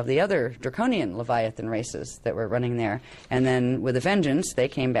some of the other draconian Leviathan races that were running there. And then with a vengeance, they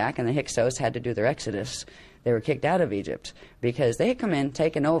came back, and the Hyksos had to do their exodus. They were kicked out of Egypt because they had come in,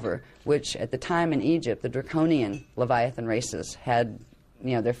 taken over, which at the time in Egypt, the draconian Leviathan races had,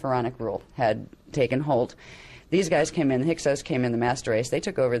 their pharaonic rule had taken hold. These guys came in, the Hyksos came in, the master race, they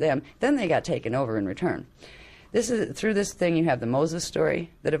took over them, then they got taken over in return. Through this thing, you have the Moses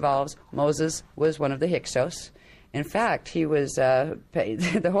story that evolves. Moses was one of the Hyksos. In fact, he was,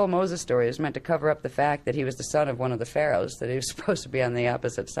 the whole Moses story is meant to cover up the fact that he was the son of one of the pharaohs that he was supposed to be on the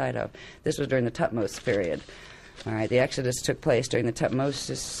opposite side of. This was during the Tutmosis period. All right, the Exodus took place during the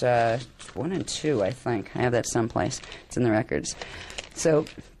Tutmosis 1 and 2, I think. I have that someplace. It's in the records. So,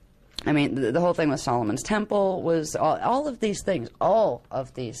 I mean, the whole thing with Solomon's Temple was all of these things, all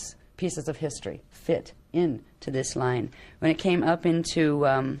of these pieces of history fit into this line. When it came up into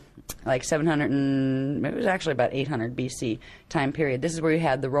like 700 and it was actually about 800 BC time period, this is where you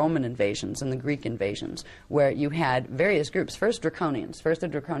had the Roman invasions and the Greek invasions, where you had various groups. First the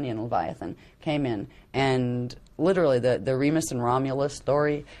Draconian Leviathan came in, and literally the Remus and Romulus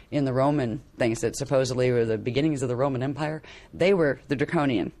story in the Roman things that supposedly were the beginnings of the Roman Empire, they were the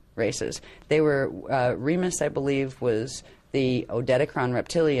Draconian races. They were, Remus, I believe, was the Odedicron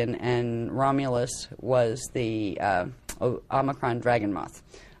reptilian, and Romulus was the Omicron dragon moth.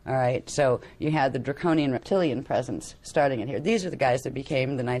 All right, so you had the Draconian reptilian presence starting in here. These are the guys that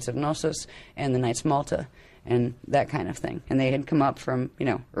became the Knights of Knossos and the Knights Malta and that kind of thing. And they had come up from,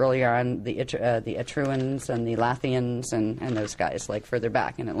 earlier on the Etruans and the Lathians and those guys, like further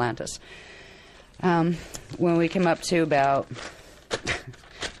back in Atlantis. When we came up to about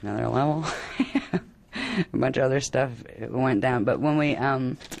another level, a bunch of other stuff went down. But when we,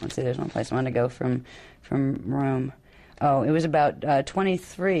 let's see, there's one place I want to go from Rome. Oh, it was about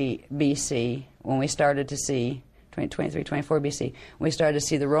 23 BC when we started to see, 23, 24 BC, we started to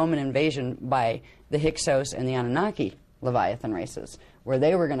see the Roman invasion by the Hyksos and the Anunnaki Leviathan races, where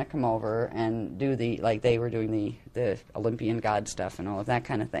they were going to come over and do they were doing the Olympian god stuff and all of that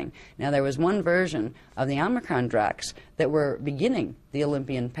kind of thing. Now, there was one version of the Omicron Dracs that were beginning the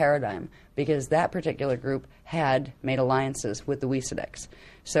Olympian paradigm, because that particular group had made alliances with the Wesedex.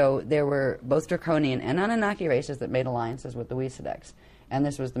 So there were both Draconian and Anunnaki races that made alliances with the Wesedex, and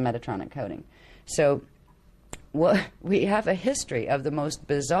this was the Metatronic coding. So we have a history of the most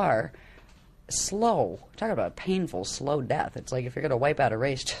bizarre, slow, talk about painful, slow death. It's like if you're going to wipe out a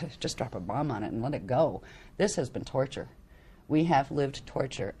race, just drop a bomb on it and let it go. This has been torture. We have lived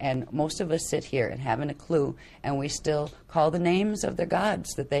torture, and most of us sit here and haven't a clue, and we still call the names of the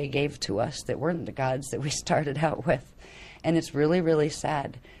gods that they gave to us that weren't the gods that we started out with. And it's really, really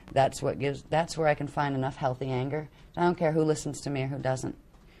sad. That's where I can find enough healthy anger. I don't care who listens to me or who doesn't.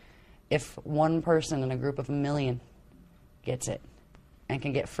 If one person in a group of 1 million gets it and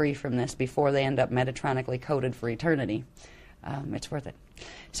can get free from this before they end up metatronically coded for eternity, it's worth it.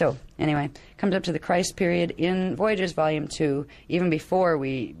 So, anyway, comes up to the Christ period in Voyages Volume 2, even before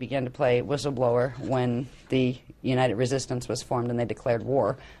we began to play Whistleblower, when the United Resistance was formed and they declared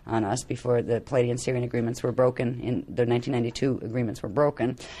war on us before the Palladian-Syrian agreements were broken, the 1992 agreements were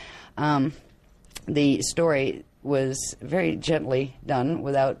broken. The story was very gently done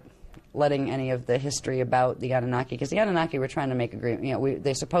without letting any of the history about the Anunnaki, because the Anunnaki were trying to make agreement.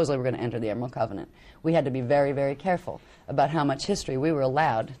 They supposedly were going to enter the Emerald Covenant. We had to be very, very careful about how much history we were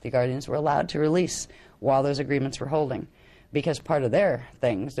allowed, the Guardians were allowed to release while those agreements were holding, because part of their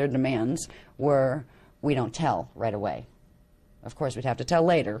things, their demands, were we don't tell right away. Of course, we'd have to tell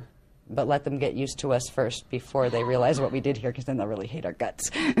later, but let them get used to us first before they realize what we did here, because then they'll really hate our guts,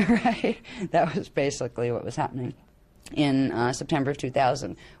 right? That was basically what was happening. In September of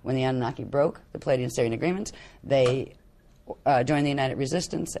 2000, when the Anunnaki broke the Palladian-Syrian agreements, they joined the United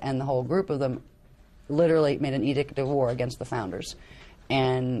Resistance, and the whole group of them literally made an edict of war against the founders.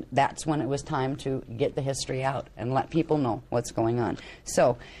 And that's when it was time to get the history out and let people know what's going on.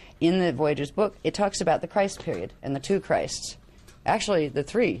 So in the Voyager's book, it talks about the Christ period and the two Christs. Actually, the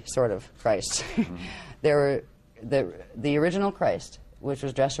three sort of Christs. There were the original Christ, which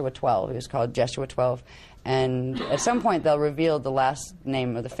was Jeshua 12. He was called Jeshua 12. And at some point, they'll reveal the last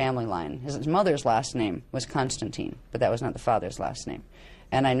name of the family line. His mother's last name was Constantine, but that was not the father's last name.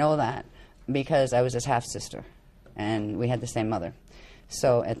 And I know that because I was his half-sister, and we had the same mother.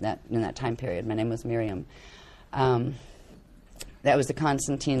 So in that time period, my name was Miriam. That was the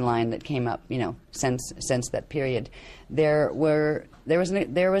Constantine line that came up, since that period. There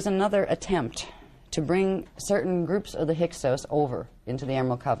was another attempt to bring certain groups of the Hyksos over into the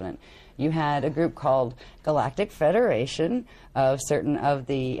Emerald Covenant. You had a group called Galactic Federation of certain of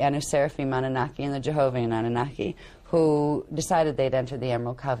the Anu Seraphim Anunnaki and the Jehovah Anunnaki, who decided they'd enter the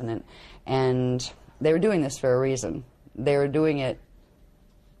Emerald Covenant. And they were doing this for a reason. They were doing it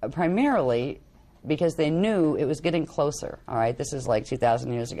primarily because they knew it was getting closer, all right? This is like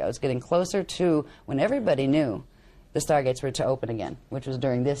 2,000 years ago. It's getting closer to when everybody knew the stargates were to open again, which was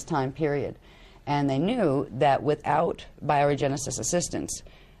during this time period. And they knew that without bioregenesis assistance,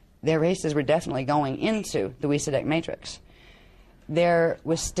 their races were definitely going into the Wisadek matrix. There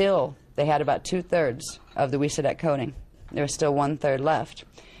was still, they had about 2/3 of the Wisadek coding. There was still 1/3 left.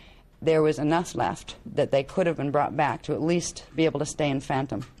 There was enough left that they could have been brought back to at least be able to stay in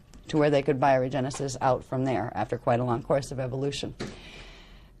Phantom, to where they could bioregenesis out from there after quite a long course of evolution.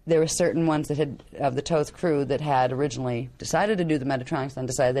 There were certain ones that had, of the Toth crew, that had originally decided to do the Metatronics, then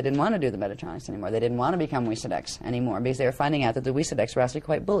decided they didn't want to do the Metatronics anymore. They didn't want to become Wisadeks anymore because they were finding out that the Wisadeks were actually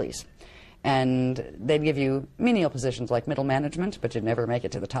quite bullies. And they'd give you menial positions like middle management, but you'd never make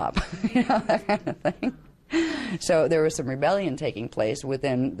it to the top. That kind of thing. So there was some rebellion taking place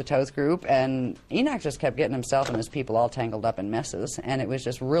within the Toth group, and Enoch just kept getting himself and his people all tangled up in messes, and it was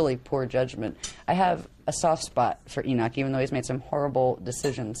just really poor judgment. I have a soft spot for Enoch, even though he's made some horrible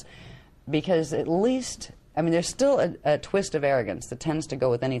decisions, because at least, there's still a twist of arrogance that tends to go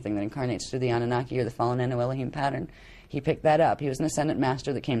with anything that incarnates through the Anunnaki or the fallen Anu Elohim pattern. He picked that up. He was an ascendant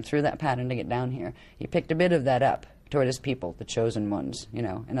master that came through that pattern to get down here. He picked a bit of that up toward his people, the chosen ones.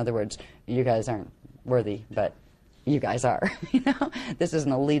 In other words, you guys aren't worthy, but you guys are. This is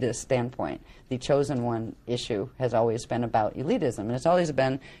an elitist standpoint. The chosen one issue has always been about elitism, and it's always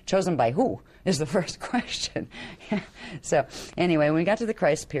been chosen by who is the first question. So anyway, when we got to the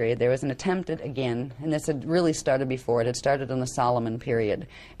Christ period, there was an attempt at, again, and this had really started before. It had started in the Solomon period,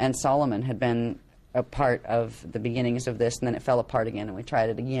 and Solomon had been a part of the beginnings of this, and then it fell apart again, and we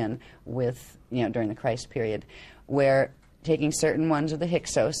tried it again with, during the Christ period, where taking certain ones of the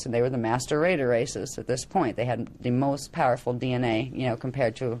Hyksos, and they were the master raider races at this point. They had the most powerful DNA,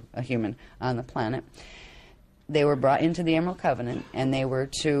 compared to a human on the planet. They were brought into the Emerald Covenant, and they were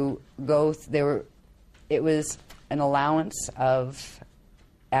to go, it was an allowance of,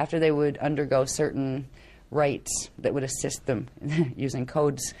 after they would undergo certain rites that would assist them using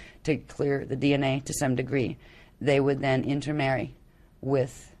codes to clear the DNA to some degree, they would then intermarry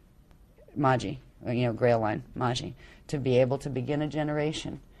with Magi, Grail line Magi, to be able to begin a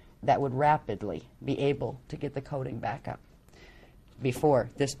generation that would rapidly be able to get the coding back up before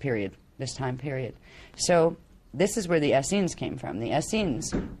this period, this time period. So this is where the Essenes came from. The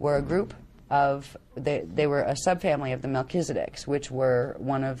Essenes were a group of, they were a subfamily of the Melchizedeks, which were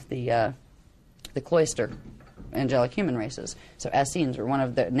one of the cloister angelic human races. So Essenes were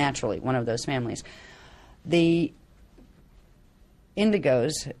naturally one of those families. The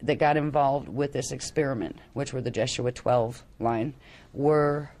Indigos that got involved with this experiment, which were the Jeshua 12 line,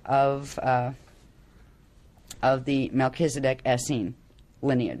 were of the Melchizedek Essene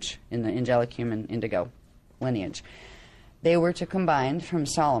lineage, in the angelic human indigo lineage. They were to combine from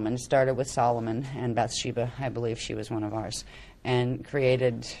Solomon, started with Solomon and Bathsheba, I believe she was one of ours, and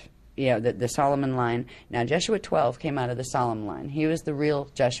created the Solomon line. Now, Jeshua 12 came out of the Solomon line. He was the real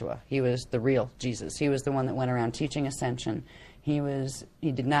Jeshua. He was the real Jesus. He was the one that went around teaching ascension. He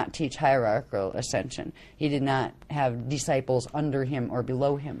did not teach hierarchical ascension. He did not have disciples under him or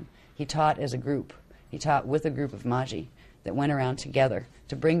below him. He taught as a group. He taught with a group of Magi that went around together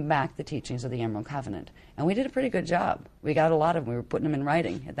to bring back the teachings of the Emerald Covenant. And we did a pretty good job. We got a lot of them. We were putting them in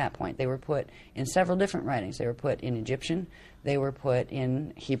writing at that point. They were put in several different writings. They were put in Egyptian. They were put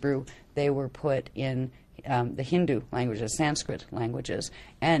in Hebrew. They were put in the Hindu languages, Sanskrit languages,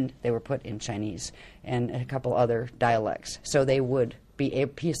 and they were put in Chinese and a couple other dialects. So they would be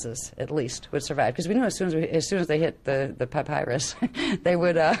pieces, at least, would survive. Because we knew as soon as they hit the papyrus, they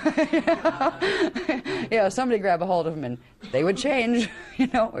would, somebody grab a hold of them and they would change,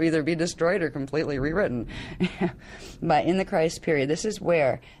 or either be destroyed or completely rewritten. But in the Christ period, this is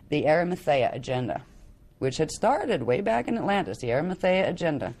where the Arimathea agenda, which had started way back in Atlantis, the Arimathea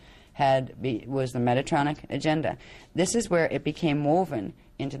agenda was the Metatronic agenda. This is where it became woven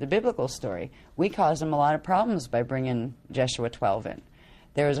into the biblical story. We caused them a lot of problems by bringing Jeshua 12 in.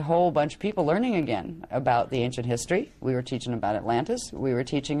 There was a whole bunch of people learning again about the ancient history. We were teaching about Atlantis. We were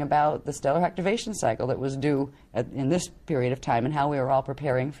teaching about the stellar activation cycle that was due in this period of time and how we were all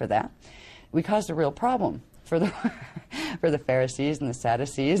preparing for that. We caused a real problem for the for the Pharisees and the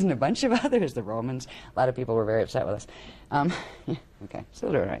Sadducees and a bunch of others, the Romans. A lot of people were very upset with us. Okay,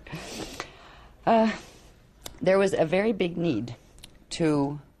 still doing right. There was a very big need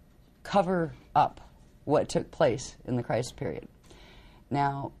to cover up what took place in the Christ period.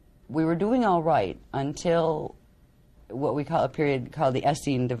 Now, we were doing all right until what we call a period called the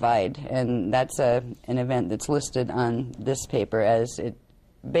Essene Divide, and that's an event that's listed on this paper as it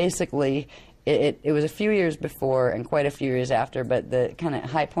basically, it was a few years before and quite a few years after, but the kind of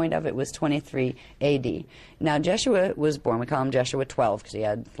high point of it was 23 A.D. Now, Jeshua was born, we call him Jeshua 12,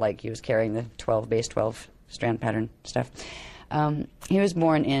 because he was carrying the 12 strand pattern stuff. He was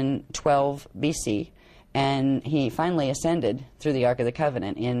born in 12 B.C., and he finally ascended through the Ark of the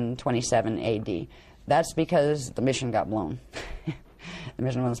Covenant in 27 A.D. That's because the mission got blown. The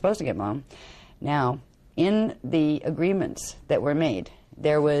mission wasn't supposed to get blown. Now, in the agreements that were made,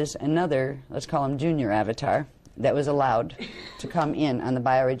 there was another, let's call him junior avatar, that was allowed to come in on the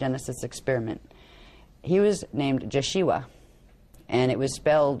bioregenesis experiment. He was named Jeshua, and it was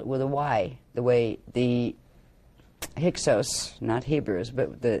spelled with a Y, the way the Hyksos, not Hebrews,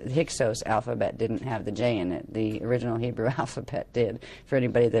 but the Hyksos alphabet didn't have the J in it. The original Hebrew alphabet did, for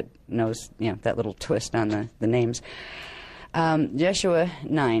anybody that knows, that little twist on the names. Jeshua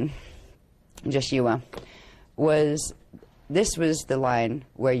 9, Jeshua, was the line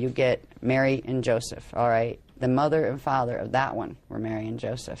where you get Mary and Joseph, all right? The mother and father of that one were Mary and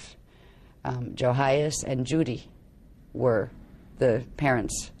Joseph. Johias and Judy were the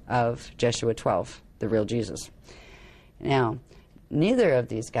parents of Jeshua 12, the real Jesus. Now, neither of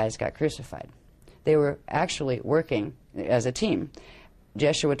these guys got crucified. They were actually working as a team.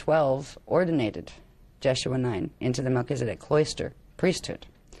 Jeshua 12 ordinated Jeshua 9 into the Melchizedek cloister priesthood.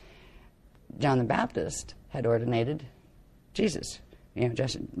 John the Baptist had ordinated Jesus,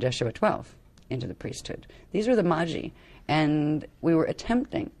 Jeshua 12, into the priesthood. These were the Magi, and we were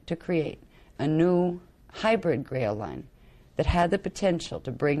attempting to create a new hybrid Grail line that had the potential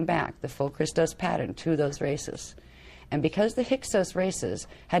to bring back the full Christos pattern to those races. And because the Hyksos races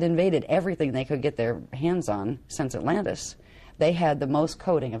had invaded everything they could get their hands on since Atlantis, they had the most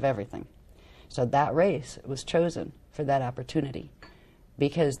coding of everything. So that race was chosen for that opportunity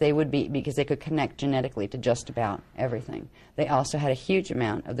because they could connect genetically to just about everything. They also had a huge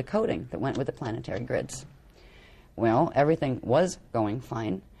amount of the coding that went with the planetary grids. Well, everything was going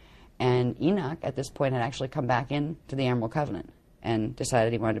fine, and Enoch at this point had actually come back into the Emerald Covenant and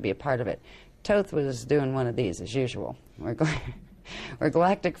decided he wanted to be a part of it. Thoth was doing one of these, as usual, where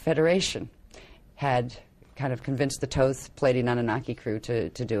Galactic Federation had kind of convinced the Thoth Pleiadian Anunnaki crew to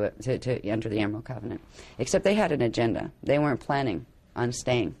do it, to enter the Emerald Covenant. Except they had an agenda. They weren't planning on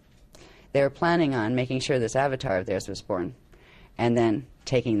staying. They were planning on making sure this avatar of theirs was born, and then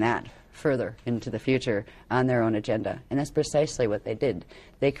taking that further into the future on their own agenda. And that's precisely what they did.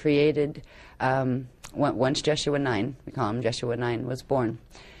 They created, once Jeshua 9, we call him Jeshua 9, was born,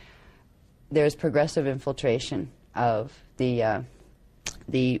 there's progressive infiltration of the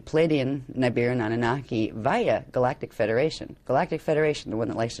Pleiadian Nibiru Anunnaki via Galactic Federation. Galactic Federation, the one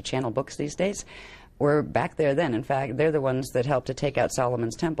that likes to channel books these days, were back there then. In fact, they're the ones that helped to take out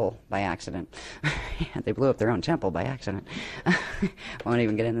Solomon's temple by accident. They blew up their own temple by accident. Won't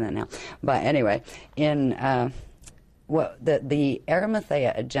even get into that now. But anyway, in the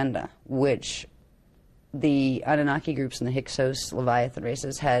Arimathea agenda, which the Anunnaki groups and the Hyksos Leviathan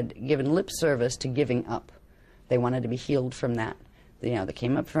races had given lip service to giving up. They wanted to be healed from that. They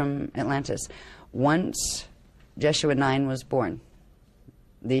came up from Atlantis. Once Jeshua 9 was born,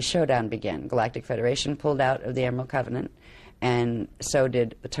 the showdown began. Galactic Federation pulled out of the Emerald Covenant, and so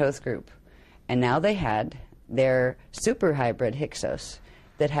did the Thoth group. And now they had their super hybrid Hyksos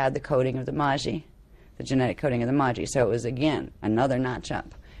that had the coding of the Magi, the genetic coding of the Magi. So it was, again, another notch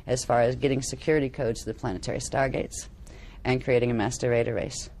up as far as getting security codes to the planetary stargates and creating a master raider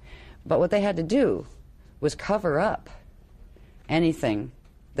race. But what they had to do was cover up anything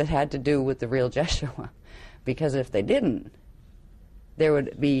that had to do with the real Jeshua, because if they didn't, there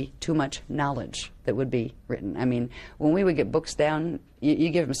would be too much knowledge that would be written. I mean, when we would get books down, you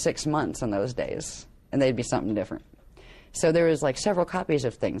give them 6 months in those days, and they'd be something different. So there was like several copies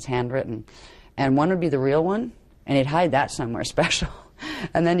of things handwritten, and one would be the real one, and he'd hide that somewhere special.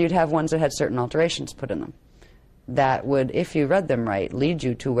 And then you'd have ones that had certain alterations put in them that would, if you read them right, lead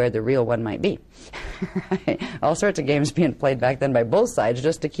you to where the real one might be. Right? All sorts of games being played back then by both sides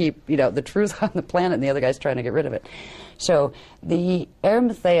just to keep, the truth on the planet, and the other guy's trying to get rid of it. So the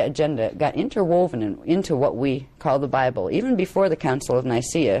Arimathea agenda got interwoven into what we call the Bible, even before the Council of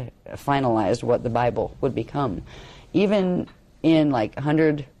Nicaea finalized what the Bible would become. Even in like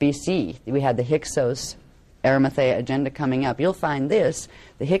 100 BC, we had the Hyksos Arimathea agenda coming up. You'll find the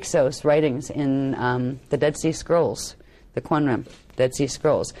Hyksos writings in the Dead Sea Scrolls, the Qumran Dead Sea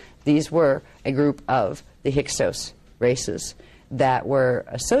Scrolls. These were a group of the Hyksos races that were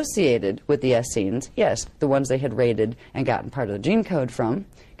associated with the Essenes. Yes, the ones they had raided and gotten part of the gene code from,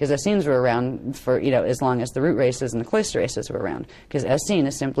 because Essenes were around for, as long as the root races and the cloister races were around, because Essene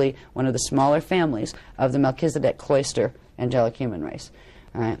is simply one of the smaller families of the Melchizedek cloister angelic human race.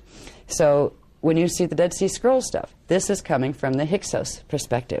 All right. So when you see the Dead Sea Scrolls stuff, this is coming from the Hyksos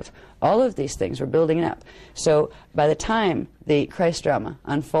perspective. All of these things were building up. So by the time the Christ drama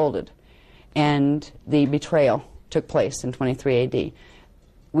unfolded and the betrayal took place in 23 AD,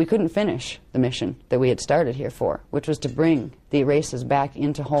 we couldn't finish the mission that we had started here for, which was to bring the races back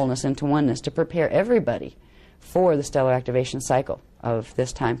into wholeness, into oneness, to prepare everybody for the stellar activation cycle of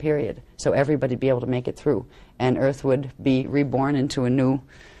this time period, so everybody be able to make it through, and Earth would be reborn into a new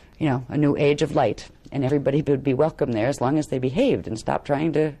age of light, and everybody would be welcome there as long as they behaved and stopped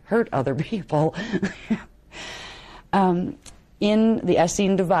trying to hurt other people. In the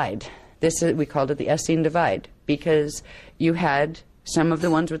Essene Divide, we called it the Essene Divide, because you had some of the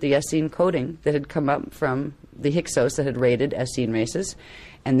ones with the Essene coding that had come up from the Hyksos that had raided Essene races,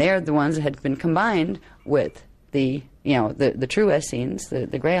 and they're the ones that had been combined with the true Essenes,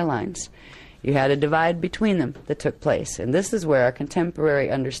 the Grail lines. You had a divide between them that took place, and this is where our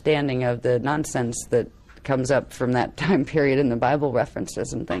contemporary understanding of the nonsense that comes up from that time period in the Bible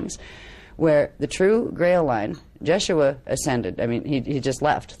references and things, where the true Grail line, Jeshua ascended. I mean, he just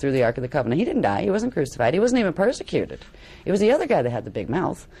left through the Ark of the Covenant. He didn't die. He wasn't crucified. He wasn't even persecuted. It was the other guy that had the big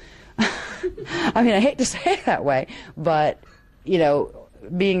mouth. I mean, I hate to say it that way, but,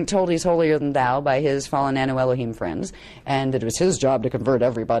 being told he's holier than thou by his fallen Anu Elohim friends, and that it was his job to convert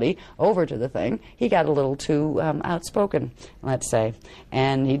everybody over to the thing, he got a little too outspoken, let's say.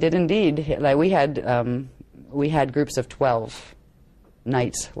 And he did indeed. Like we had groups of 12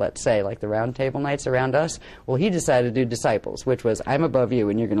 knights, let's say, like the round table knights around us. Well, he decided to do disciples, which was, I'm above you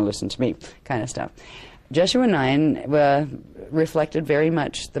and you're going to listen to me, kind of stuff. Jeshua 9 reflected very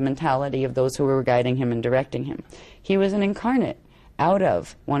much the mentality of those who were guiding him and directing him. He was an incarnate out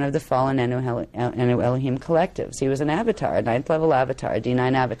of one of the fallen Anu Elohim collectives. He was an avatar, a 9th level avatar, a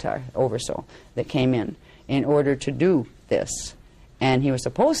D9 avatar, oversoul, that came in order to do this. And he was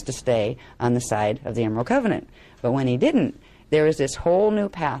supposed to stay on the side of the Emerald Covenant. But when he didn't, there was this whole new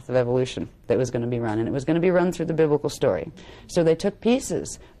path of evolution that was going to be run, and it was going to be run through the biblical story. So they took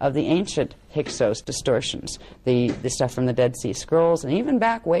pieces of the ancient Hyksos distortions, the stuff from the Dead Sea Scrolls, and even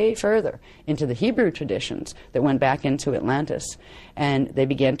back way further into the Hebrew traditions that went back into Atlantis, and they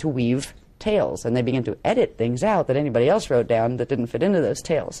began to weave tales, and they began to edit things out that anybody else wrote down that didn't fit into those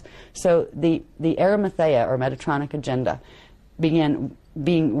tales. So the Arimathea, or Metatronic agenda, began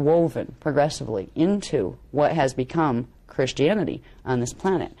being woven progressively into what has become Christianity on this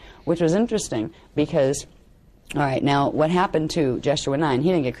planet, which was interesting because, all right, now what happened to Jeshua 9? He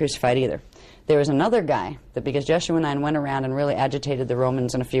didn't get crucified either. There was another guy that, because Jeshua 9 went around and really agitated the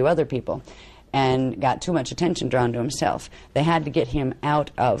Romans and a few other people and got too much attention drawn to himself, they had to get him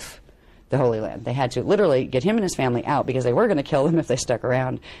out of the Holy Land. They had to literally get him and his family out because they were going to kill him if they stuck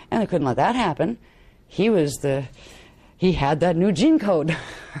around, and they couldn't let that happen. He had that new gene code.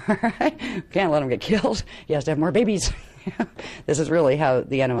 Can't let him get killed. He has to have more babies. This is really how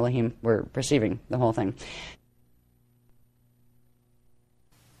the Anu Elohim were perceiving the whole thing.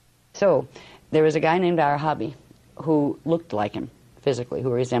 So there was a guy named Arahabi who looked like him physically,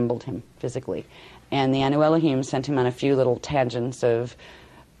 who resembled him physically. And the Anu Elohim sent him on a few little tangents of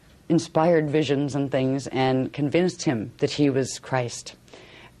inspired visions and things and convinced him that he was Christ,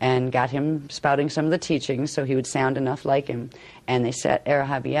 and got him spouting some of the teachings so he would sound enough like him. And they set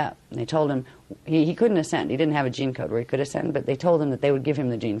Arahabi up. And they told him he couldn't ascend. He didn't have a gene code where he could ascend, but they told him that they would give him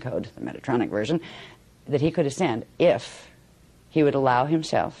the gene code, the Metatronic version, that he could ascend if he would allow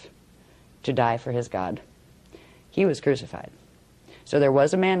himself to die for his God. He was crucified. So there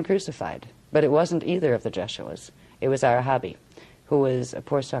was a man crucified, but it wasn't either of the Jeshuas. It was Arahabi, who was a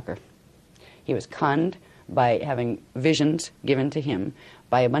poor sucker. He was conned by having visions given to him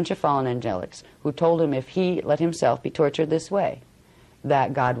by a bunch of fallen angelics who told him if he let himself be tortured this way,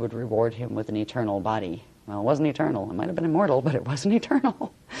 that God would reward him with an eternal body. Well, it wasn't eternal. It might have been immortal, but it wasn't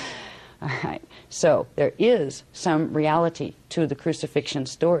eternal. All right. So there is some reality to the crucifixion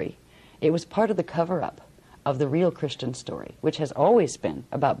story. It was part of the cover-up of the real Christian story, which has always been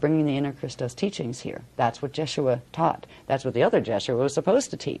about bringing the inner Christos teachings here. That's what Jeshua taught. That's what the other Jeshua was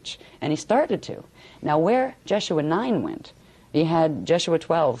supposed to teach, and he started to. Now, where Jeshua 9 went, he had Jeshua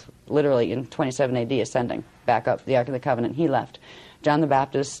 12, literally in 27 AD, ascending back up the Ark of the Covenant. He left. John the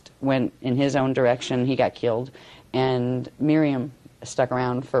Baptist went in his own direction. He got killed, and Miriam stuck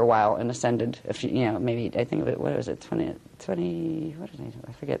around for a while and ascended. Maybe I think of it. What was it? 20. What did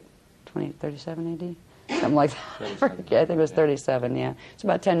I forget? 37 AD. Something like that. I think it was 37, yeah. It's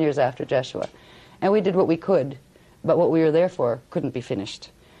about 10 years after Jeshua. And we did what we could, but what we were there for couldn't be finished.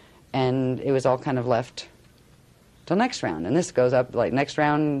 And it was all kind of left till next round. And this goes up, next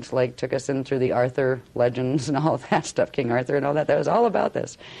round, took us in through the Arthur legends and all of that stuff, King Arthur and all that. That was all about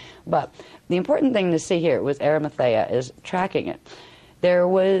this. But the important thing to see here was Arimathea is tracking it. There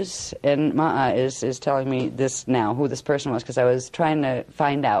was, and Ma'a is telling me this now, who this person was, because I was trying to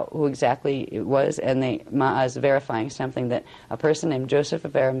find out who exactly it was, and Ma'a is verifying something, that a person named Joseph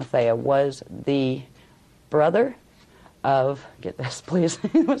of Arimathea was the brother of, get this please,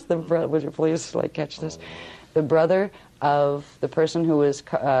 would you please catch this? The brother of the person who was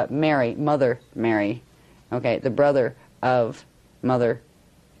Mary, Mother Mary, okay, the brother of Mother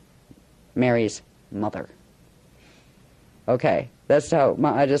Mary's mother. Okay, that's how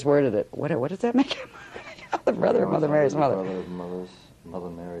I just worded it. What does that make him? The brother of Mother Mary's mother. Mother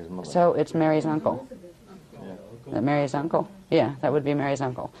Mary's mother. So it's Mary's uncle. Yeah. Mary's uncle? Yeah, that would be Mary's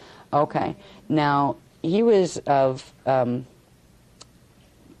uncle. Okay. Now, he was of, I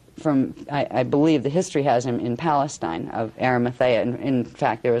believe the history has him in Palestine, of Arimathea. In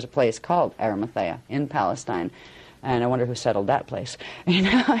fact, there was a place called Arimathea in Palestine. And I wonder who settled that place.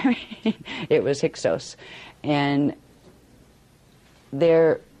 It was Hyksos. And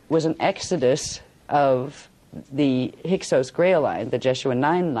there was an exodus of the Hyksos Grail line, the Jeshua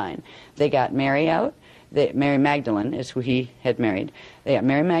 9 line. They got Mary out. Mary Magdalene is who he had married. They got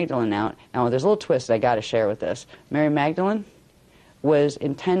Mary Magdalene out. Now, there's a little twist I got to share with this. Mary Magdalene was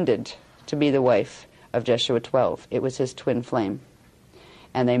intended to be the wife of Jeshua 12. It was his twin flame.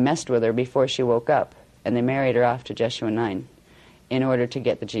 And they messed with her before she woke up, and they married her off to Jeshua 9 in order to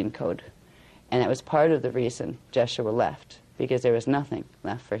get the gene code. And that was part of the reason Jeshua left, because there was nothing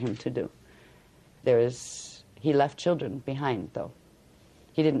left for him to do. He left children behind, though.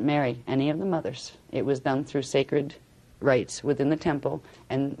 He didn't marry any of the mothers. It was done through sacred rites within the temple,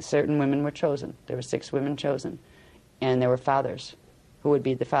 and certain women were chosen. There were 6 women chosen. And there were fathers who would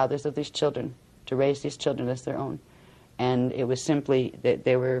be the fathers of these children, to raise these children as their own. And it was simply that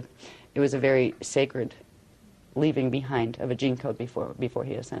it was a very sacred leaving behind of a gene code before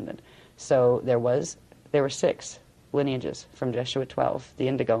he ascended. So there were 6 lineages from Jeshua 12, the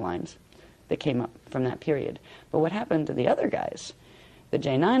indigo lines, that came up from that period. But what happened to the other guys, the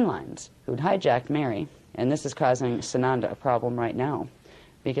J9 lines, who'd hijacked Mary, and this is causing Sananda a problem right now,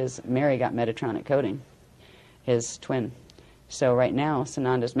 because Mary got Metatronic coding, his twin. So right now,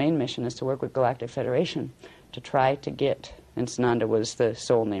 Sananda's main mission is to work with Galactic Federation to try to get, and Sananda was the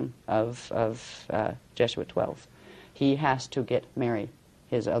soul name of Jeshua 12. He has to get Mary,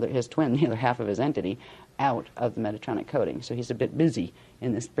 his twin, the other half of his entity, out of the Metatronic coding. So he's a bit busy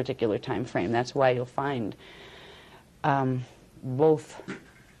in this particular time frame. That's why you'll find both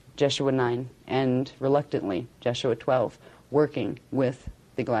Jeshua 9 and, reluctantly, Jeshua 12 working with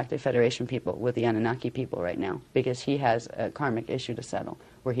the Galactic Federation people, with the Anunnaki people right now, because he has a karmic issue to settle,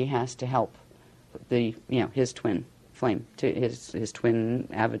 where he has to help his twin flame, to his twin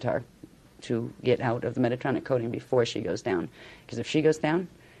avatar, to get out of the Metatronic coding before she goes down. Because if she goes down,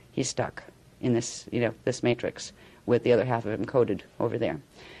 he's stuck in this, this matrix with the other half of him coded over there.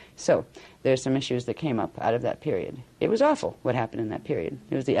 So there's some issues that came up out of that period. It was awful what happened in that period.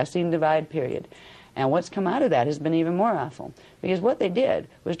 It was the Essene Divide period. And what's come out of that has been even more awful. Because what they did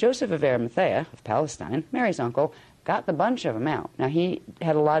was Joseph of Arimathea, of Palestine, Mary's uncle, got the bunch of them out. Now, he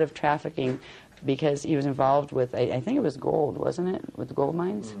had a lot of trafficking because he was involved with, I think it was gold, wasn't it? With the gold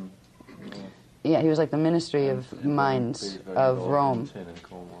mines? Yeah, he was like the Ministry of Mines of Rome. Tin and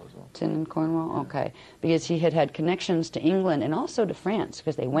Cornwall as well. Tin and Cornwall? Okay. Because he had connections to England and also to France,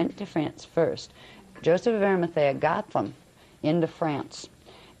 because they went to France first. Joseph of Arimathea got them into France.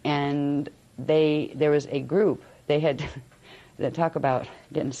 And there was a group, they talk about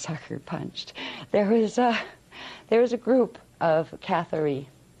getting sucker punched. There was a group of Cathars.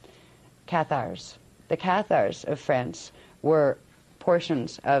 The Cathars of France were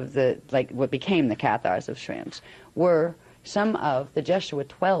portions of the, like what became the Cathars of Shrans, were some of the Jeshua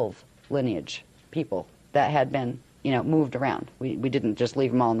 12 lineage people that had been, moved around. We didn't just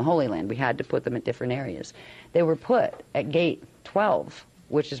leave them all in the Holy Land. We had to put them at different areas. They were put at Gate 12,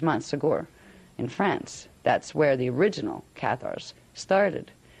 which is Montségur in France. That's where the original Cathars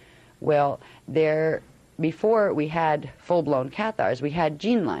started. Well, before we had full-blown Cathars, we had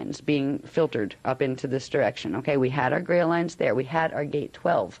gene lines being filtered up into this direction. Okay, we had our Grail lines there. We had our Gate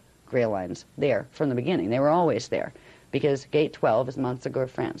 12 Grail lines there from the beginning. They were always there because Gate 12 is Montségur,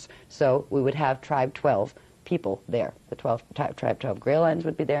 France. So we would have Tribe 12 people there. The Tribe 12 Grail lines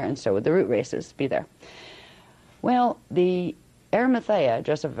would be there, and so would the root races be there. Well, the Arimathea,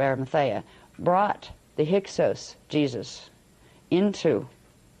 Joseph of Arimathea, brought the Hyksos, Jesus, into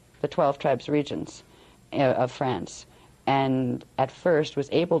the 12 tribes regions of France, and at first was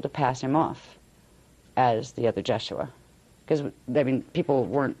able to pass him off as the other Jeshua. Because, people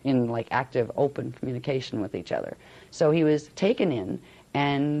weren't in, active, open communication with each other. So he was taken in,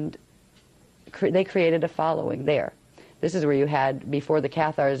 and they created a following there. This is where you had, before the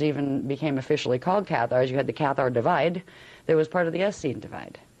Cathars even became officially called Cathars, you had the Cathar divide. There was part of the Essene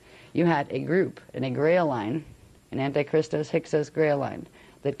divide. You had a group in a Grail line, an Antichristos Hyksos Grail line,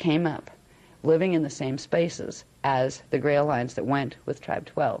 that came up, living in the same spaces as the Grail lines that went with Tribe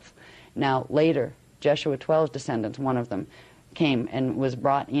 12. Now, later, Jeshua 12's descendants, one of them, came and was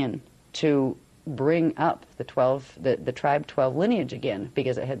brought in to bring up the Tribe 12 lineage again,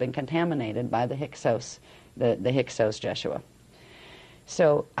 because it had been contaminated by the Hyksos, the Hyksos Jeshua.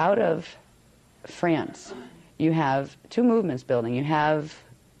 So, out of France, you have two movements building. You have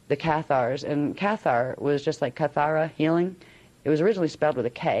the Cathars, and Cathar was just like Cathara, healing. It was originally spelled with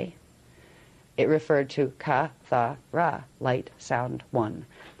a K. It referred to Ka-tha-ra, light, sound, one.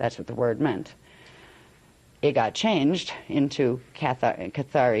 That's what the word meant. It got changed into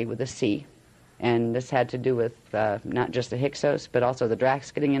Cathari with a C, and this had to do with not just the Hyksos, but also the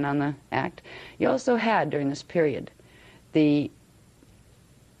Dracs getting in on the act. You also had, during this period, the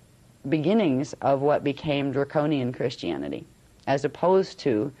beginnings of what became Draconian Christianity, as opposed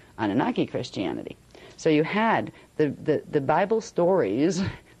to Anunnaki Christianity. So you had the Bible stories,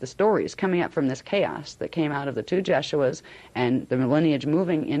 the stories coming up from this chaos that came out of the two Jeshuas and the lineage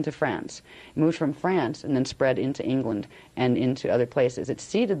moving into France. It moved from France and then spread into England and into other places. It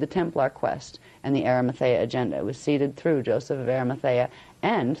seeded the Templar quest and the Arimathea agenda. It was seeded through Joseph of Arimathea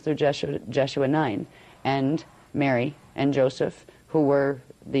and through Jeshua 9 and Mary and Joseph, who were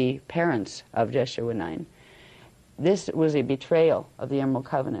the parents of Jeshua 9. This was a betrayal of the Emerald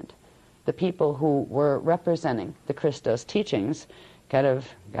Covenant. The people who were representing the Christos teachings kind of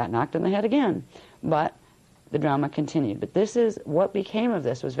got knocked in the head again, but the drama continued. But this is what became of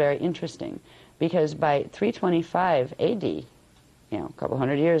this was very interesting, because by 325 AD, a couple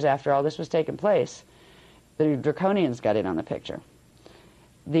hundred years after all this was taking place, the Draconians got in on the picture.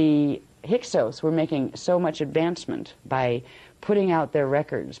 The Hyksos were making so much advancement by putting out their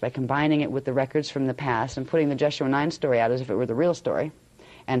records, by combining it with the records from the past and putting the Jeshua 9 story out as if it were the real story,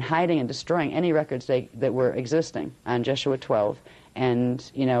 and hiding and destroying any records that were existing on Jeshua 12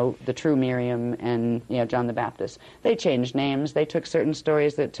 and, the true Miriam and, John the Baptist. They changed names. They took certain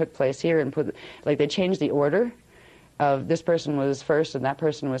stories that took place here and they changed the order of this person was first and that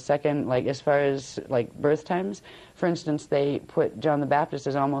person was second, as far as, birth times. For instance, they put John the Baptist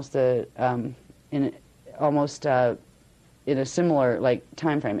as almost in a similar,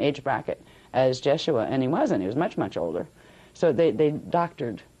 time frame, age bracket as Jeshua, and he wasn't. He was much, much older. So they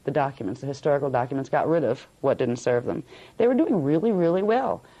doctored the documents, the historical documents, got rid of what didn't serve them. They were doing really, really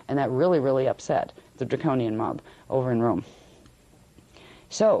well, and that really, really upset the Draconian mob over in Rome.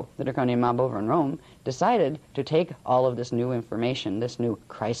 So the Draconian mob over in Rome decided to take all of this new information, this new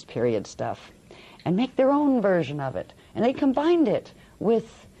Christ period stuff, and make their own version of it. And they combined it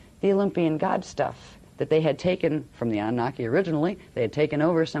with the Olympian god stuff that they had taken from the Anunnaki originally. They had taken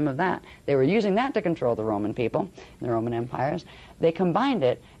over some of that. They were using that to control the Roman people, the Roman empires. They combined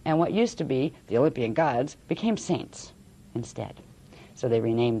it, and what used to be the Olympian gods became saints instead. So they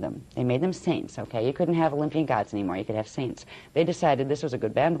renamed them. They made them saints, okay? You couldn't have Olympian gods anymore. You could have saints. They decided this was a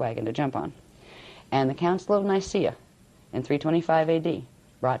good bandwagon to jump on. And the Council of Nicaea in 325 AD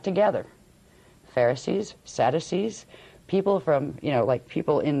brought together Pharisees, Sadducees, people from,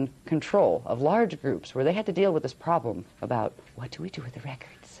 people in control of large groups where they had to deal with this problem about what do we do with the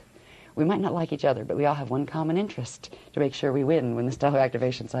records? We might not like each other, but we all have one common interest to make sure we win when the stellar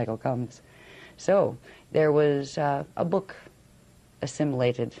activation cycle comes. So there was a book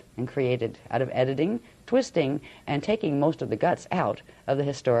assimilated and created out of editing, twisting, and taking most of the guts out of the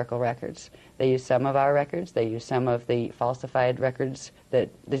historical records. They use some of our records, they use some of the falsified records, that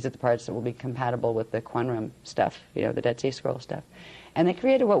these are the parts that will be compatible with the Qumran stuff, you know, the Dead Sea Scroll stuff. And they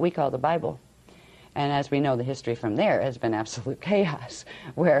created what we call the Bible. And as we know, the history from there has been absolute chaos,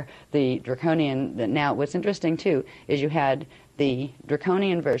 where the draconian, now what's interesting too is you had the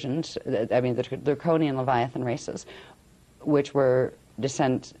draconian versions, the draconian Leviathan races, which were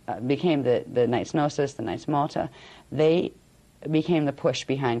became the Knights Gnosis, the Knights Malta. They became the push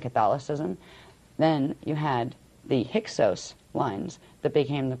behind Catholicism. Then you had the Hyksos lines that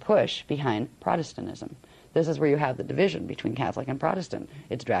became the push behind Protestantism. This is where you have the division between Catholic and Protestant.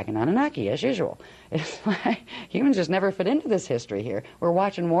 It's Dragon Anunnaki, as usual. It's like humans just never fit into this history here. We're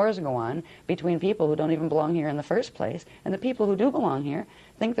watching wars go on between people who don't even belong here in the first place, and the people who do belong here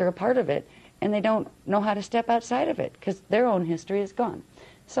think they're a part of it, and they don't know how to step outside of it because their own history is gone.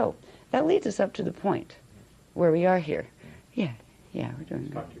 So that leads us up to the point where we are here. Yeah, we're doing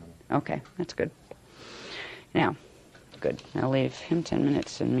good. Okay, that's good. Now, good. I'll leave him 10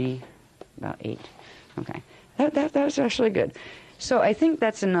 minutes and me about 8. Okay, that was actually good. So I think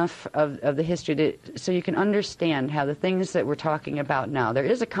that's enough of the history so you can understand how the things that we're talking about now, there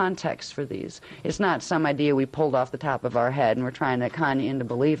is a context for these. It's not some idea we pulled off the top of our head and we're trying to con you into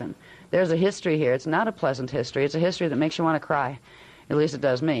believing. There's a history here. It's not a pleasant history. It's a history that makes you want to cry. At least it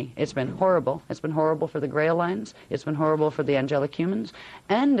does me. It's been horrible. It's been horrible for the Grail lines. It's been horrible for the angelic humans.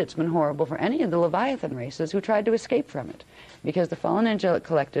 And it's been horrible for any of the Leviathan races who tried to escape from it. Because the fallen angelic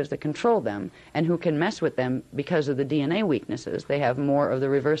collectives that control them and who can mess with them because of the DNA weaknesses, they have more of the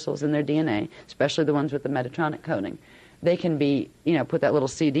reversals in their DNA, especially the ones with the Metatronic coding. They can be, put that little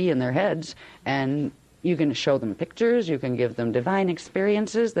CD in their heads and you can show them pictures, you can give them divine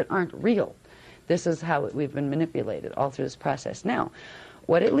experiences that aren't real. This is how we've been manipulated all through this process. Now,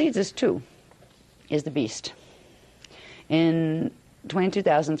 what it leads us to is the beast. In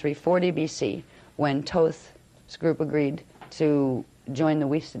 22,003, 40 BC, when Thoth's group agreed to join the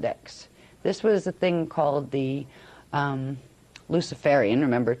Wisedex, this was a thing called the Luciferian.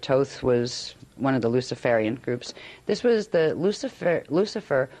 Remember, Thoth was one of the Luciferian groups. This was the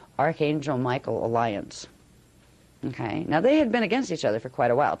Lucifer Archangel Michael alliance. Okay. Now, they had been against each other for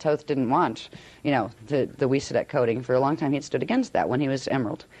quite a while. Thoth didn't want, the Wisedeck coding. For a long time, he'd stood against that when he was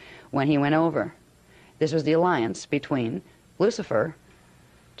Emerald. When he went over, this was the alliance between Lucifer,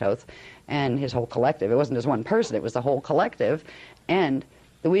 Thoth, and his whole collective. It wasn't just one person. It was the whole collective, and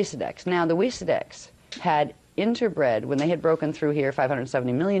the Wisedex. Now, the Wisedex had interbred, when they had broken through here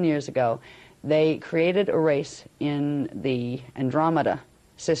 570 million years ago, they created a race in the Andromeda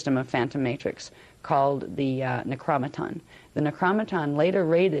system of Phantom Matrix called the Necromaton. The Necromaton later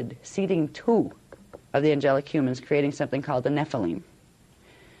raided, seeding 2 of the angelic humans, creating something called the Nephilim.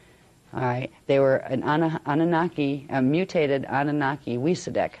 All right, they were an Anunnaki, a mutated Anunnaki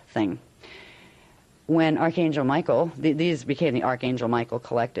Wisedeck thing. When Archangel Michael, these became the Archangel Michael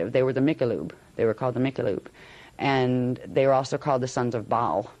collective. They were the Mikalub. They were called the Mikalub. And they were also called the Sons of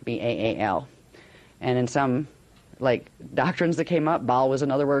Baal, B-A-A-L. And in some doctrines that came up, Baal was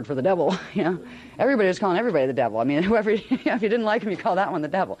another word for the devil. Everybody was calling everybody the devil. I mean, whoever, if you didn't like him, you called that one the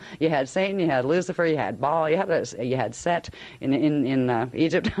devil. You had Satan, you had Lucifer, you had Baal, you had Set in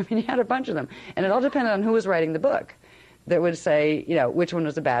Egypt. I mean, you had a bunch of them, and it all depended on who was writing the book that would say, which one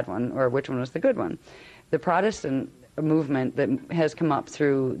was the bad one or which one was the good one. The Protestant movement that has come up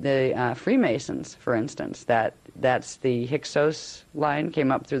through the Freemasons, for instance, that's the Hyksos line,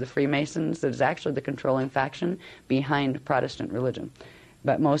 came up through the Freemasons. That is actually the controlling faction behind Protestant religion.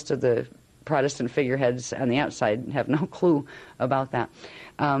 But most of the Protestant figureheads on the outside have no clue about that.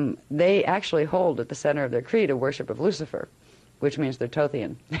 They actually hold at the center of their creed a worship of Lucifer, which means they're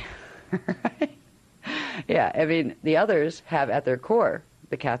Thothian. Right? Yeah, I mean, the others have at their core,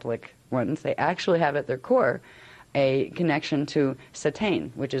 the Catholic ones, they actually have at their core a connection to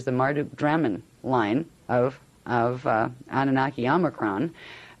Satan, which is the Marduk-Draman line of Anunnaki Omicron,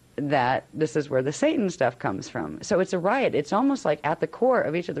 that this is where the Satan stuff comes from. So it's a riot. It's almost like at the core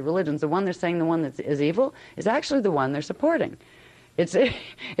of each of the religions, the one they're saying the one that is evil is actually the one they're supporting.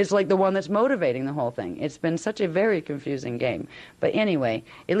 It's like the one that's motivating the whole thing. It's been such a very confusing game. But anyway,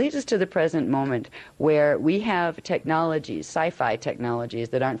 it leads us to the present moment where we have technologies, sci-fi technologies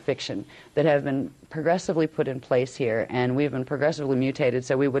that aren't fiction, that have been progressively put in place here, and we've been progressively mutated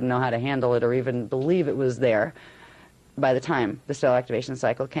so we wouldn't know how to handle it or even believe it was there by the time the stellar activation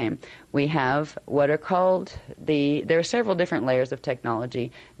cycle came. We have what are called there are several different layers of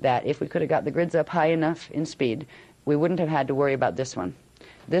technology that if we could have got the grids up high enough in speed, we wouldn't have had to worry about this one.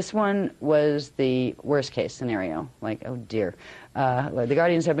 This one was the worst case scenario. Like, oh dear. The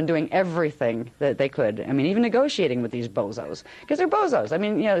Guardians have been doing everything that they could. I mean, even negotiating with these bozos. Because they're bozos. I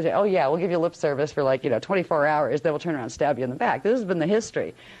mean, you know, they say, oh yeah, we'll give you lip service for like, 24 hours. Then we'll turn around and stab you in the back. This has been the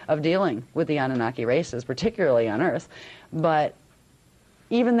history of dealing with the Anunnaki races, particularly on Earth. But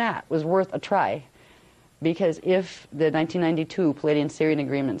even that was worth a try. Because if the 1992 Pleiadian-Sirian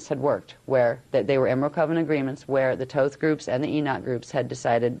agreements had worked, where they were Emerald Covenant agreements, where the Thoth groups and the Enoch groups had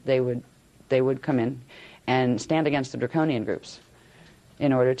decided they would come in and stand against the Draconian groups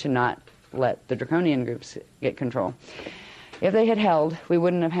in order to not let the Draconian groups get control. If they had held, we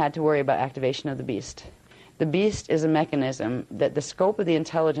wouldn't have had to worry about activation of the beast. The beast is a mechanism that the scope of the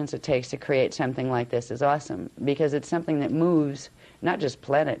intelligence it takes to create something like this is awesome, because it's something that moves not just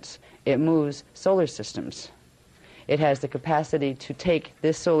planets, it moves solar systems. It has the capacity to take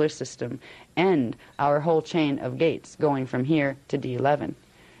this solar system and our whole chain of gates going from here to D11.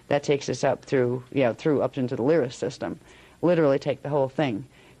 That takes us up through up into the Lyris system. Literally take the whole thing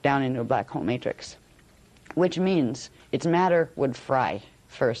down into a black hole matrix. Which means its matter would fry,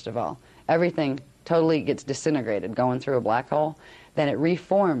 first of all. Everything totally gets disintegrated going through a black hole. Then it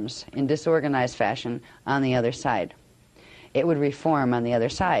reforms in disorganized fashion on the other side. It would reform on the other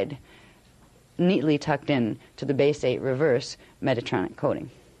side, neatly tucked in to the base 8 reverse Metatronic coding.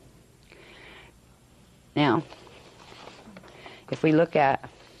 Now, if we look at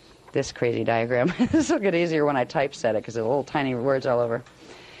this crazy diagram, this will get easier when I typeset it because there's little tiny words all over.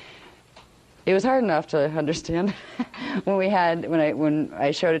 It was hard enough to understand when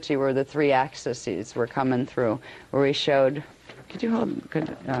I showed it to you where the 3 axes were coming through, where we showed. Could you hold?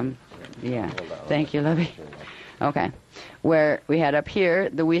 Yeah. Thank you, Lovey. Okay. Where we had up here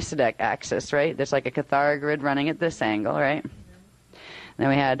the Wysadek axis, right? There's like a Cathara grid running at this angle, right? Then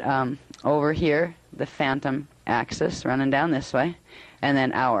we had over here the Phantom axis running down this way, and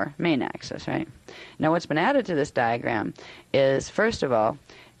then our main axis, right? Now what's been added to this diagram is, first of all,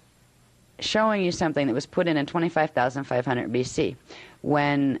 showing you something that was put in 25,500 BC,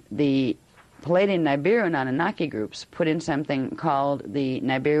 when the Palladian, Nibiru, and Anunnaki groups put in something called the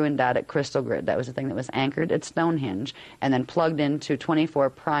Nibiru Dadic crystal grid. That was the thing that was anchored at Stonehenge and then plugged into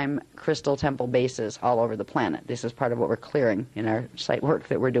 24 prime crystal temple bases all over the planet. This is part of what we're clearing in our site work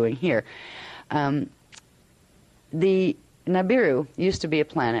that we're doing here. The Nibiru used to be a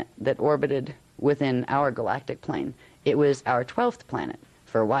planet that orbited within our galactic plane. It was our 12th planet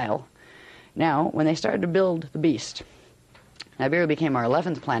for a while. Now, when they started to build the beast, Nibiru became our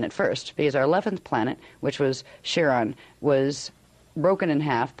 11th planet first, because our 11th planet, which was Chiron, was broken in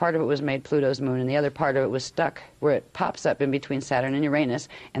half. Part of it was made Pluto's moon, and the other part of it was stuck where it pops up in between Saturn and Uranus,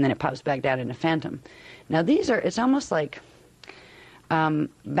 and then it pops back down into Phantom. Now it's almost like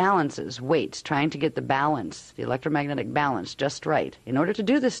balances, weights, trying to get the balance, the electromagnetic balance just right. In order to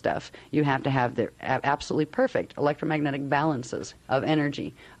do this stuff, you have to have the absolutely perfect electromagnetic balances of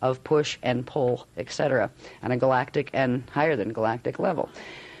energy, of push and pull, etc., on a galactic and higher than galactic level.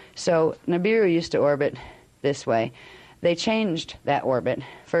 So Nibiru used to orbit this way. They changed that orbit.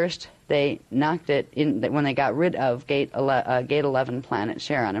 First, they knocked it in when they got rid of Gate 11 planet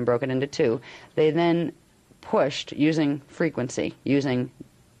Charon and broke it into 2. They then pushed, using frequency, using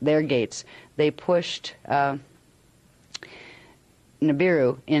their gates, they pushed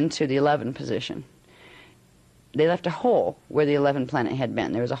Nibiru into the 11 position. They left a hole where the 11 planet had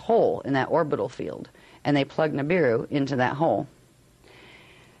been. There was a hole in that orbital field, and they plugged Nibiru into that hole.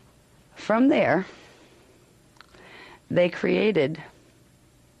 From there, they created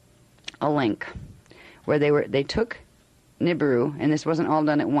a link where they took Nibiru, and this wasn't all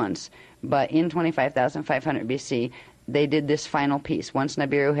done at once, but in 25,500 BC, they did this final piece. Once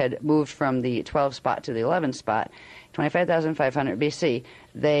Nibiru had moved from the 12 spot to the 11 spot, 25,500 BC,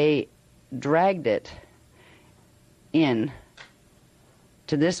 they dragged it in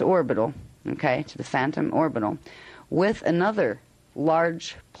to this orbital, okay, to the Phantom orbital, with another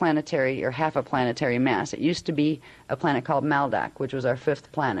large planetary or half a planetary mass. It used to be a planet called Maldak, which was our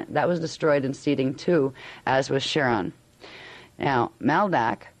 5th planet. That was destroyed in seeding 2, as was Charon. Now,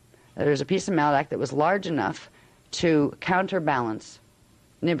 Maldak, there's a piece of Maldak that was large enough to counterbalance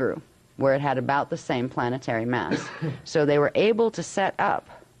Nibiru, where it had about the same planetary mass. So they were able to set up,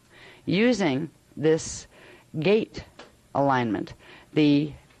 using this gate alignment,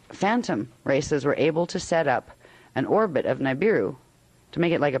 the Phantom races were able to set up an orbit of Nibiru to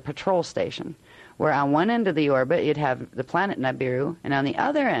make it like a patrol station, where on one end of the orbit you'd have the planet Nibiru, and on the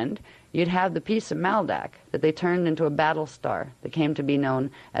other end you'd have the piece of Maldak that they turned into a battle star that came to be known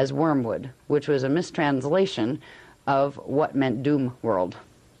as Wormwood, which was a mistranslation of what meant Doom World.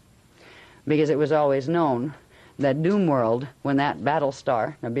 Because it was always known that doom world, when that battle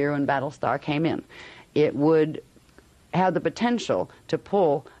star, Nibiruan battle star, came in, it would have the potential to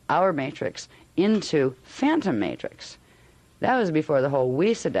pull our matrix into phantom matrix. That was before the whole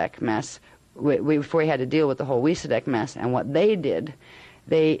Wysadek mess, before we had to deal with the whole Wysadek mess. And what they did,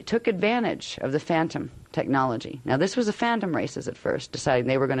 they took advantage of the phantom technology. Now, this was the phantom races at first, deciding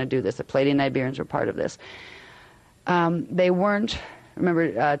they were going to do this. The Pleiadian Nibirans were part of this. They weren't,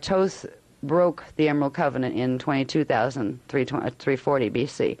 remember, Thoth broke the Emerald Covenant in 22,340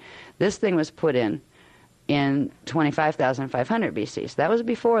 BC. This thing was put in 25,500 BC. So that was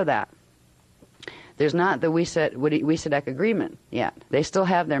before that. There's not the Wysadek agreement yet. They still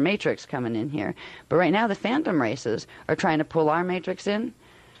have their matrix coming in here. But right now the phantom races are trying to pull our matrix in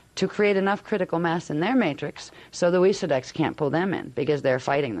to create enough critical mass in their matrix so the Wysadeks can't pull them in because they're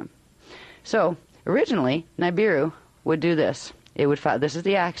fighting them. So originally Nibiru would do this. It would this is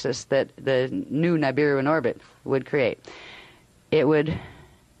the axis that the new Nibiru in orbit would create. It would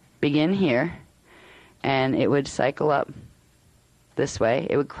begin here, and it would cycle up this way.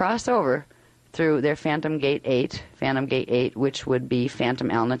 It would cross over through their Phantom Gate 8, which would be Phantom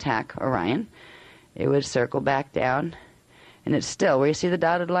Alnitak Orion. It would circle back down, and it's still, where you see the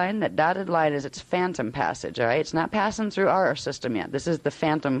dotted line? That dotted line is its phantom passage, all right? It's not passing through our system yet. This is the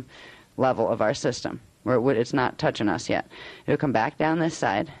phantom level of our system, where it's not touching us yet. It would come back down this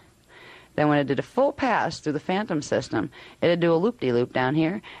side. Then when it did a full pass through the phantom system, it would do a loop-de-loop down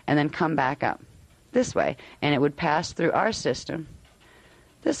here and then come back up this way. And it would pass through our system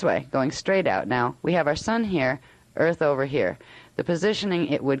this way, going straight out. Now, we have our sun here, Earth over here. The positioning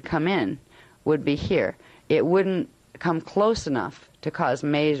it would come in would be here. It wouldn't come close enough to cause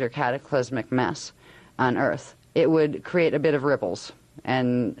major cataclysmic mess on Earth. It would create a bit of ripples.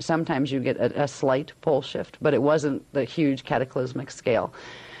 And sometimes you get a slight pole shift, but it wasn't the huge cataclysmic scale.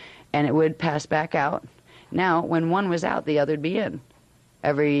 And it would pass back out. Now, when one was out, the other would be in.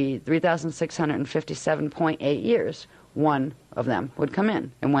 Every 3,657.8 years, one of them would come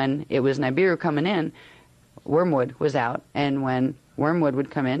in. And when it was Nibiru coming in, Wormwood was out. And when Wormwood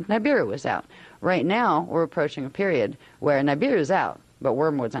would come in, Nibiru was out. Right now, we're approaching a period where Nibiru's out, but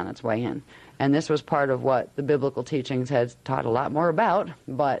Wormwood's on its way in. And this was part of what the biblical teachings had taught a lot more about,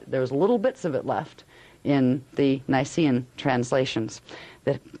 but there was little bits of it left in the Nicene translations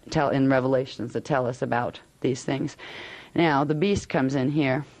that tell, in Revelations, that tell us about these things. Now, the beast comes in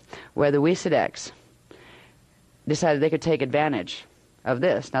here, where the Wysadeks decided they could take advantage of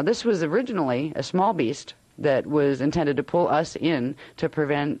this. Now, this was originally a small beast that was intended to pull us in to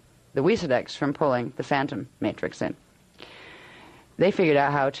prevent the Wysadeks from pulling the Phantom Matrix in. They figured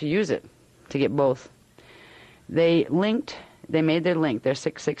out how to use it to get both. They made their link, their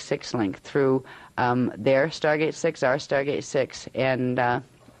 666 link, through their Stargate 6, our Stargate 6, and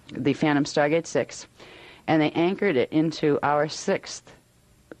the Phantom Stargate 6, and they anchored it into our sixth,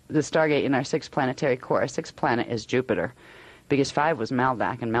 the Stargate in our sixth planetary core. Our sixth planet is Jupiter, because 5 was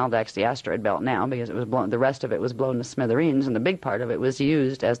Maldak, and Maldak's the asteroid belt now, because it was blown, the rest of it was blown to smithereens, and the big part of it was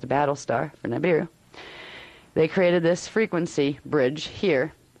used as the battle star for Nibiru. They created this frequency bridge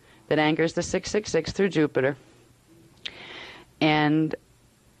here that anchors the 666 through Jupiter. And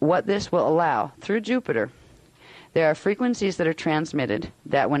what this will allow, through Jupiter, there are frequencies that are transmitted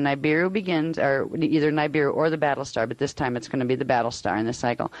that when Nibiru begins, or either Nibiru or the battle star, but this time it's going to be the battle star in this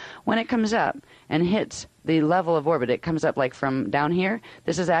cycle, when it comes up and hits the level of orbit, it comes up like from down here.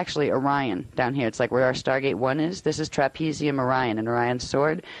 This is actually Orion down here. It's like where our Stargate 1 is. This is Trapezium Orion, and Orion's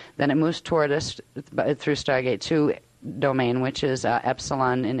sword. Then it moves toward us through Stargate 2 domain, which is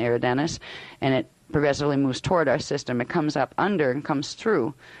Epsilon in Eridanus, and it progressively moves toward our system. It comes up under and comes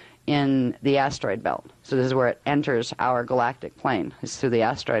through in the asteroid belt. So this is where it enters our galactic plane, is through the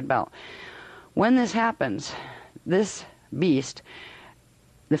asteroid belt. When this happens, this beast,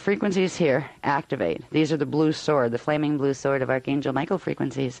 the frequencies here activate. These are the blue sword, the flaming blue sword of Archangel Michael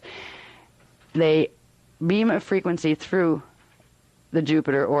frequencies. They beam a frequency through the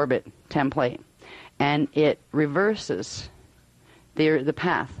Jupiter orbit template, and it reverses the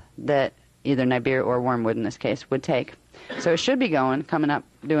path that either Nibiru or Wormwood in this case would take. So it should be coming up,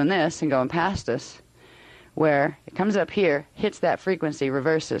 doing this and going past us, where it comes up here, hits that frequency,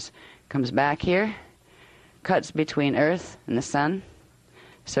 reverses, comes back here, cuts between Earth and the Sun,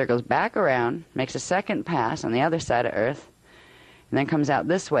 circles back around, makes a second pass on the other side of Earth, and then comes out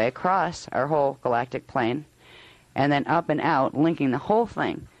this way across our whole galactic plane, and then up and out, linking the whole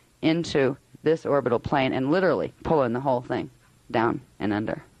thing into this orbital plane and literally pulling the whole thing down and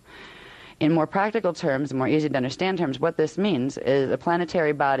under. In more practical terms, more easy to understand terms, what this means is a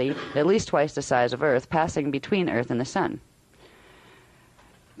planetary body at least twice the size of Earth passing between Earth and the Sun.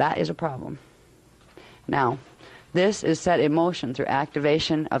 That is a problem. Now, This is set in motion through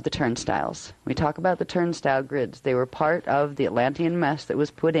activation of the turnstiles. We talk about the turnstile grids. They were part of the Atlantean mess that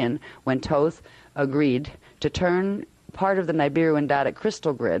was put in when Thoth agreed to turn part of the Nibiru-Indadic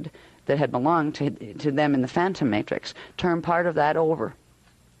crystal grid that had belonged to them in the Phantom Matrix, turn part of that over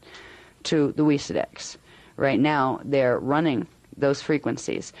to the Wesedex. Right now, they're running those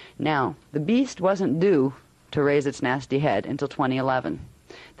frequencies. Now, the beast wasn't due to raise its nasty head until 2011.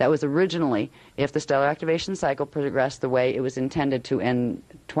 That was originally, if the stellar activation cycle progressed the way it was intended to, and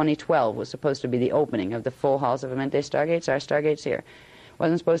 2012 was supposed to be the opening of the full halls of Amenti stargates, our stargates here.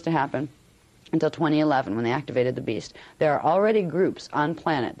 Wasn't supposed to happen until 2011 when they activated the beast. There are already groups on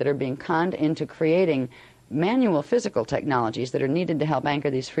planet that are being conned into creating manual physical technologies that are needed to help anchor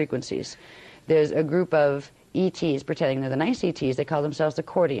these frequencies. There's a group of ETs pretending they're the nice ETs. They call themselves the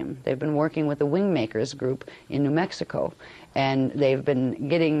Cordium. They've been working with the Wingmakers group in New Mexico, and they've been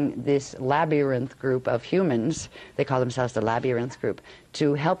getting this labyrinth group of humans, they call themselves the Labyrinth group,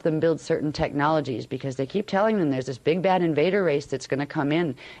 to help them build certain technologies, because they keep telling them there's this big bad invader race that's going to come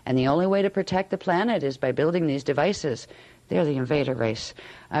in, and the only way to protect the planet is by building these devices. They're the invader race.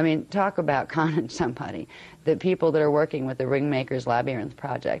 I mean, talk about conning somebody. The people that are working with the Ringmakers Labyrinth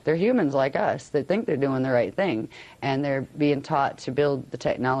project, they're humans like us that think they're doing the right thing, and they're being taught to build the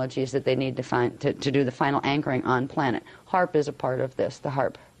technologies that they need to do the final anchoring on planet. HARP is a part of this, the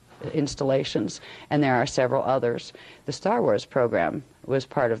HARP installations, and there are several others. The Star Wars program was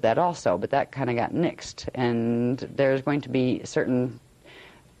part of that also, but that kind of got nixed, and there's going to be certain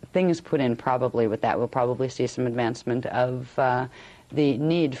things put in probably with that. We'll probably see some advancement of the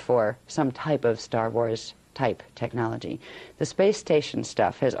need for some type of Star Wars type technology. The space station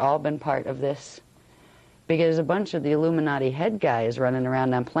stuff has all been part of this, because a bunch of the Illuminati head guys running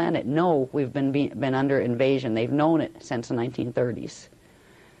around on planet know we've been under invasion. They've known it since the 1930s.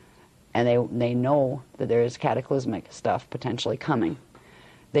 And they know that there is cataclysmic stuff potentially coming.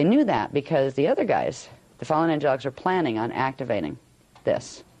 They knew that because the other guys, the fallen angelics, are planning on activating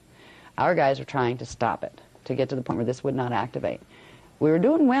this. Our guys are trying to stop it, to get to the point where this would not activate. We were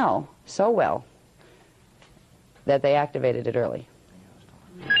doing well, so well, that they activated it early.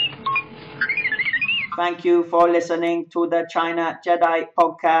 Thank you for listening to the China Jedi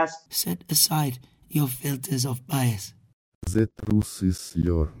podcast. Set aside your filters of bias. The truth is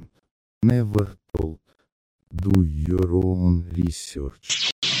learned, never told. Do your own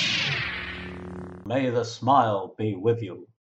research. May the smile be with you.